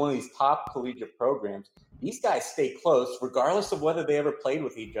come from one of these top collegiate programs, these guys stay close regardless of whether they ever played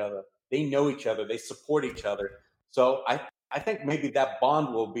with each other. They know each other. They support each other. So I think maybe that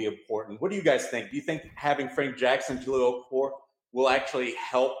bond will be important. What do you guys think? Do you think having Frank Jackson and Jaleel Okafor will actually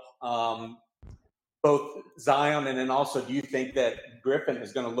help both Zion, and then also do you think that Griffin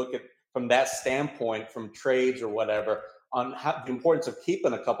is going to look at from that standpoint, from trades or whatever, on the importance of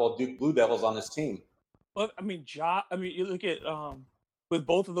keeping a couple of Duke Blue Devils on this team? Well, you look at with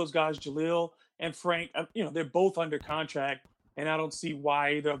both of those guys, Jaleel and Frank, they're both under contract, and I don't see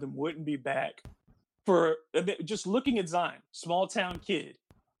why either of them wouldn't be back. For just looking at Zion, small town kid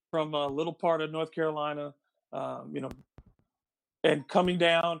from a little part of North Carolina, and coming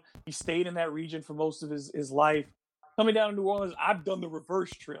down, he stayed in that region for most of his life. Coming down to New Orleans, I've done the reverse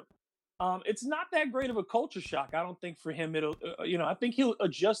trip. It's not that great of a culture shock. I don't think for him it'll, I think he'll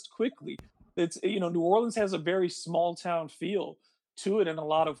adjust quickly. It's, New Orleans has a very small town feel to it in a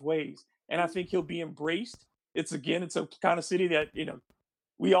lot of ways. And I think he'll be embraced. It's a kind of city that,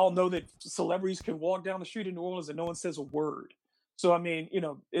 we all know that celebrities can walk down the street in New Orleans and no one says a word. So,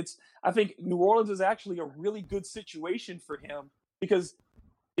 I think New Orleans is actually a really good situation for him because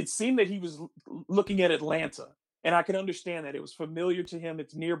it seemed that he was looking at Atlanta. And I can understand that. It was familiar to him.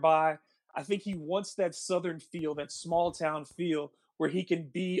 It's nearby. I think he wants that southern feel, that small town feel where he can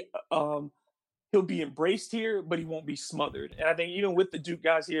be, he'll be embraced here, but he won't be smothered. And I think even with the Duke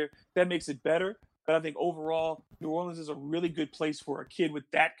guys here, that makes it better. But I think overall, New Orleans is a really good place for a kid with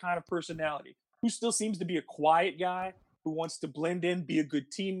that kind of personality, who still seems to be a quiet guy, who wants to blend in, be a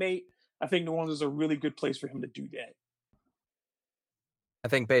good teammate. I think New Orleans is a really good place for him to do that. I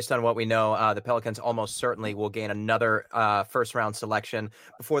think based on what we know, the Pelicans almost certainly will gain another first-round selection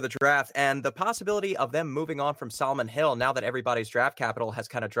before the draft. And the possibility of them moving on from Solomon Hill, now that everybody's draft capital has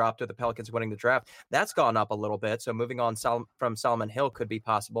kind of dropped with the Pelicans winning the draft, that's gone up a little bit. So moving on from Solomon Hill could be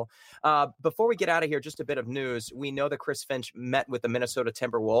possible. Before we get out of here, just a bit of news. We know that Chris Finch met with the Minnesota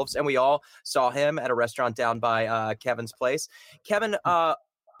Timberwolves, and we all saw him at a restaurant down by Kevin's place. Kevin,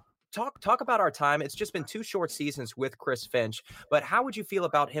 Talk about our time. It's just been 2 short seasons with Chris Finch, but how would you feel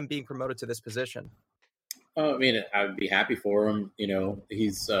about him being promoted to this position? I would be happy for him.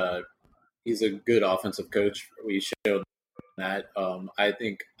 He's a good offensive coach. We showed that. I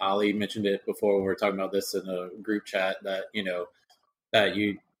think Ali mentioned it before when we were talking about this in a group chat that, that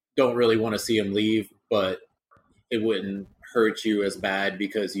you don't really want to see him leave, but it wouldn't hurt you as bad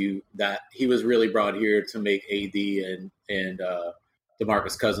because he was really brought here to make AD and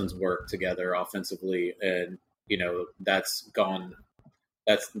DeMarcus Cousins work together offensively, and that's gone.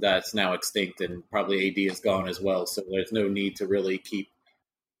 That's now extinct, and probably AD is gone as well. So there's no need to really keep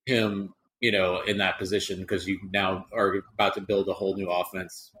him, in that position because you now are about to build a whole new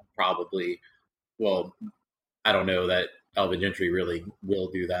offense. Probably, well, I don't know that Alvin Gentry really will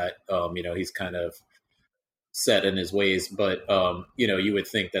do that. He's kind of set in his ways, but you would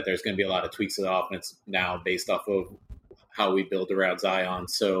think that there's going to be a lot of tweaks to the offense now based off of how we build around Zion.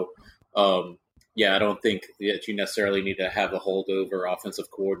 So, I don't think that you necessarily need to have a holdover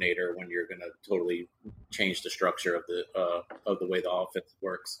offensive coordinator when you're going to totally change the structure of the way the offense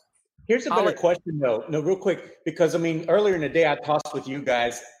works. Here's a better question, though. No, real quick, because earlier in the day I tossed with you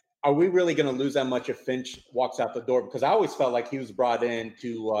guys. Are we really going to lose that much if Finch walks out the door? Because I always felt like he was brought in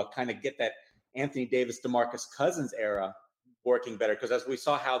to kind of get that Anthony Davis, DeMarcus Cousins era working better. Because as we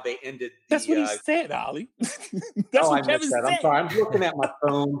saw how they ended, that's what he said, Ollie. That's what Kevin said. I'm sorry, I'm looking at my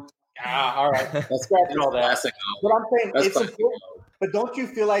phone. All right, let's scratch all that. But I'm saying it's important. But don't you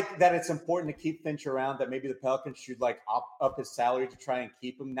feel like that it's important to keep Finch around? That maybe the Pelicans should up his salary to try and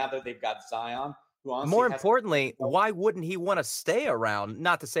keep him now that they've got Zion. More importantly, why wouldn't he want to stay around?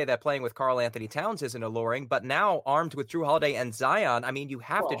 Not to say that playing with Karl Anthony Towns isn't alluring, but now armed with Jrue Holiday and Zion, you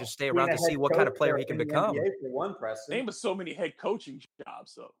have to just stay around to see what kind of player he can become. Name of so many head coaching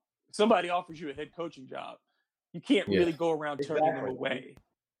jobs. So if somebody offers you a head coaching job, you can't really go around turning them away.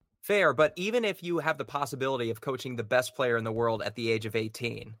 Fair, but even if you have the possibility of coaching the best player in the world at the age of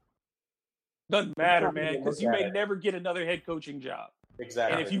 18. Doesn't matter, man, because you may never get another head coaching job.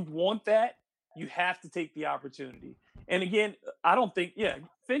 Exactly. And if you want that, you have to take the opportunity. And again, I don't think,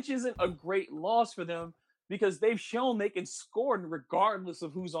 Finch isn't a great loss for them because they've shown they can score regardless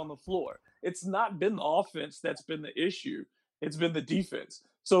of who's on the floor. It's not been the offense that's been the issue. It's been the defense.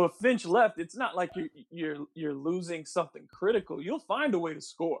 So if Finch left, it's not like you're losing something critical. You'll find a way to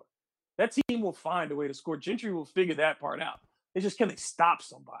score. That team will find a way to score. Gentry will figure that part out. It's just, can they stop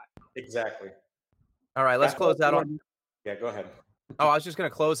somebody? Exactly. All right, let's close out on. Yeah, go ahead. Oh, I was just going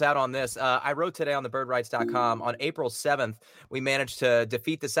to close out on this. I wrote today on thebirdrights.com on April 7th, we managed to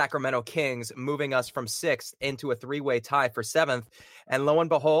defeat the Sacramento Kings, moving us from 6th into a 3-way tie for 7th. And lo and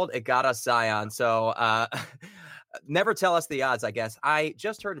behold, it got us Zion. So never tell us the odds, I guess. I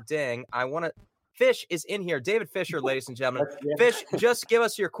just heard a ding. Fish is in here. David Fisher, ladies and gentlemen. Fish, just give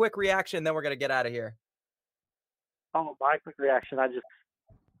us your quick reaction, then we're going to get out of here. Oh, my quick reaction.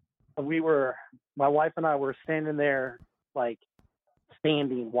 My wife and I were standing there,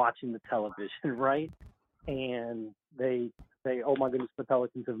 watching the television, right? And they say, oh my goodness, the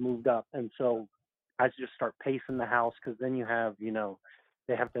Pelicans have moved up. And so I just start pacing the house because then you have,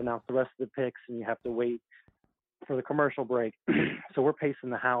 they have to announce the rest of the picks and you have to wait for the commercial break. So we're pacing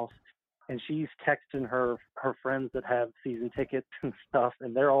the house and she's texting her friends that have season tickets and stuff,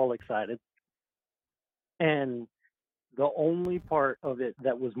 and they're all excited. And the only part of it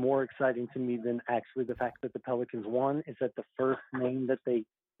that was more exciting to me than actually the fact that the Pelicans won is that the first name that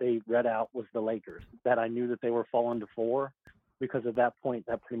they read out was the Lakers, that I knew that they were falling to 4, because at that point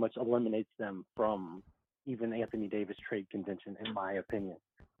that pretty much eliminates them from even Anthony Davis trade contention, in my opinion.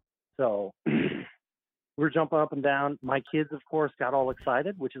 So we're jumping up and down. My kids, of course, got all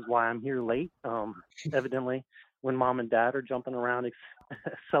excited, which is why I'm here late. Evidently, when mom and dad are jumping around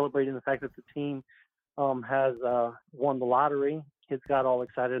celebrating the fact that the team has won the lottery, kids got all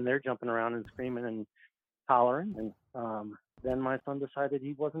excited and they're jumping around and screaming and hollering. And then my son decided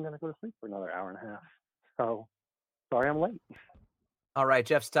he wasn't going to go to sleep for another hour and a half. So sorry I'm late. All right,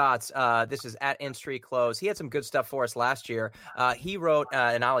 Jeff Stotts, this is at In Street Clothes. He had some good stuff for us last year. He wrote,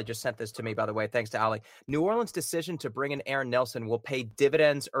 and Ollie just sent this to me, by the way, thanks to Ollie. New Orleans' decision to bring in Aaron Nelson will pay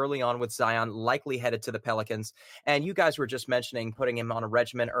dividends early on with Zion, likely headed to the Pelicans. And you guys were just mentioning putting him on a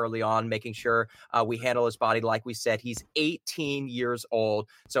regimen early on, making sure we handle his body. Like we said, he's 18 years old.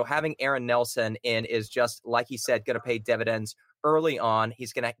 So having Aaron Nelson in is just, like he said, going to pay dividends early on.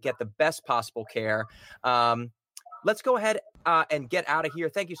 He's going to get the best possible care. Let's go ahead and get out of here.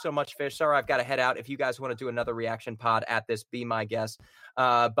 Thank you so much, Fish. Sorry, I've got to head out. If you guys want to do another reaction pod at this, be my guest.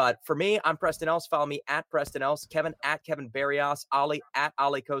 But for me, I'm Preston Else. Follow me at Preston Else, Kevin at Kevin Barrios, Ollie at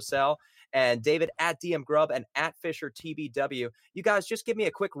Ollie Cosell, and David at DM Grubb and at Fisher TBW. You guys just give me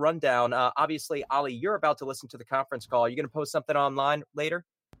a quick rundown. Obviously, Ollie, you're about to listen to the conference call. Are you going to post something online later?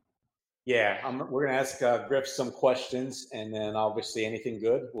 Yeah, we're going to ask Griff some questions, and then obviously anything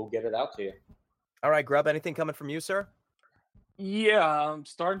good, we'll get it out to you. All right, Grubb, anything coming from you, sir? Yeah,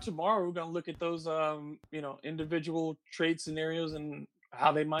 starting tomorrow, we're going to look at those, individual trade scenarios and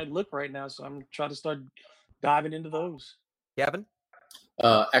how they might look right now. So I'm trying to start diving into those. Kevin?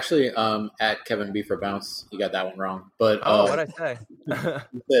 Actually, at Kevin B for Bounce. You got that one wrong. But what'd I say?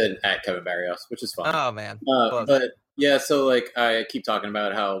 You said at Kevin Barrios, which is fine. Oh, man. But yeah, so like I keep talking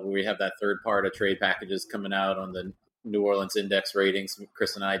about how we have that third part of trade packages coming out on the New Orleans index ratings.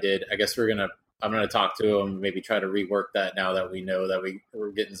 Chris and I did. I guess I'm gonna talk to him, maybe try to rework that now that we know that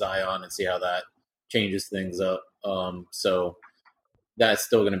we're getting Zion, and see how that changes things up. So that's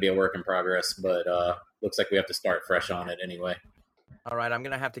still going to be a work in progress, but looks like we have to start fresh on it anyway. All right, I'm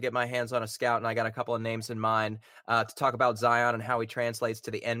going to have to get my hands on a scout, and I got a couple of names in mind to talk about Zion and how he translates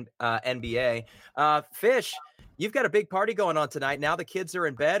to the NBA. Fish, you've got a big party going on tonight. Now the kids are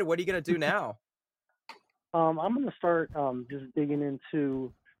in bed. What are you going to do now? I'm going to start just digging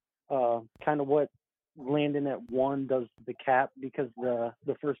into kind of what landing at 1 does to the cap, because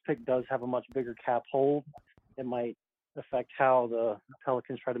the first pick does have a much bigger cap hold. It might affect how the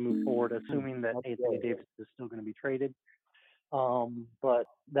Pelicans try to move forward, assuming that Anthony Davis is still going to be traded. But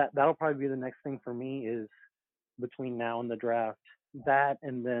that'll probably be the next thing for me, is between now and the draft. That,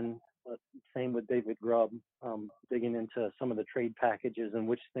 and then same with David Grubb, digging into some of the trade packages and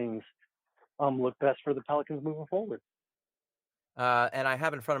which things look best for the Pelicans moving forward. And I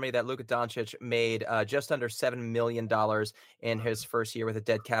have in front of me that Luka Doncic made just under $7 million in his first year with a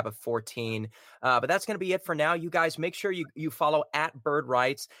dead cap of 14. But that's going to be it for now. You guys, make sure you follow at Bird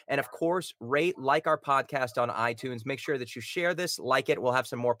Writes. And, of course, rate, like our podcast on iTunes. Make sure that you share this, like it. We'll have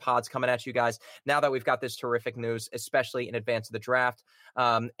some more pods coming at you guys now that we've got this terrific news, especially in advance of the draft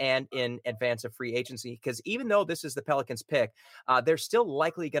and in advance of free agency. Because even though this is the Pelicans pick, they're still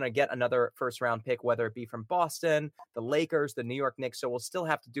likely going to get another first-round pick, whether it be from Boston, the Lakers, the New York Knicks. So we'll still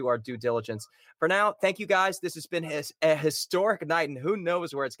have to do our due diligence. For now, thank you guys. This has been a historic night, and who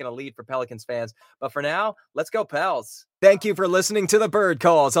knows where it's going to lead for Pelicans fans. But for now, let's go Pels. Thank you for listening to the Bird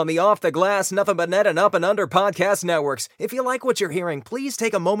Calls on the Off the Glass, Nothing But Net, and Up and Under podcast networks. If you like what you're hearing, please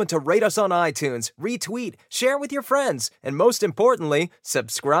take a moment to rate us on iTunes, retweet, share with your friends, and most importantly,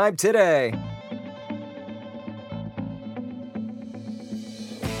 subscribe today.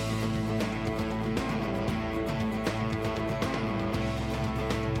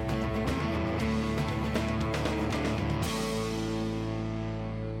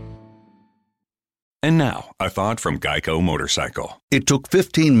 And now, a thought from Geico Motorcycle. It took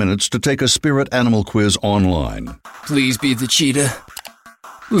 15 minutes to take a spirit animal quiz online. Please be the cheetah.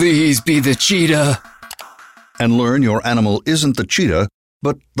 Please be the cheetah. And learn your animal isn't the cheetah,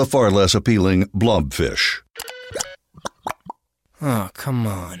 but the far less appealing blobfish. Oh, come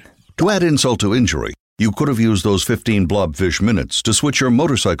on. To add insult to injury, you could have used those 15 blobfish minutes to switch your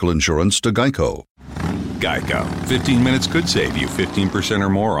motorcycle insurance to Geico. Geico. 15 minutes could save you 15% or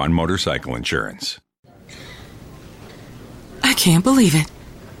more on motorcycle insurance. I can't believe it.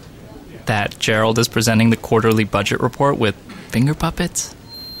 That Gerald is presenting the quarterly budget report with finger puppets?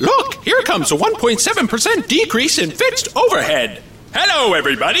 Look, here comes a 1.7% decrease in fixed overhead. Hello,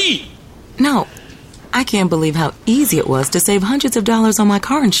 everybody. No, I can't believe how easy it was to save hundreds of dollars on my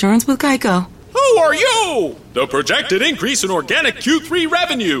car insurance with Geico. Who are you? The projected increase in organic Q3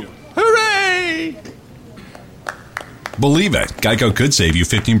 revenue. Hooray! Believe it, Geico could save you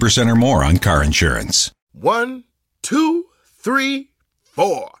 15% or more on car insurance. 1, 2, 3,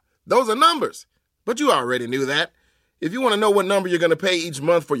 4. Those are numbers, but you already knew that. If you want to know what number you're going to pay each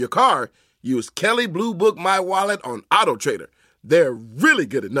month for your car, use Kelley Blue Book My Wallet on AutoTrader. They're really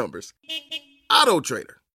good at numbers. AutoTrader.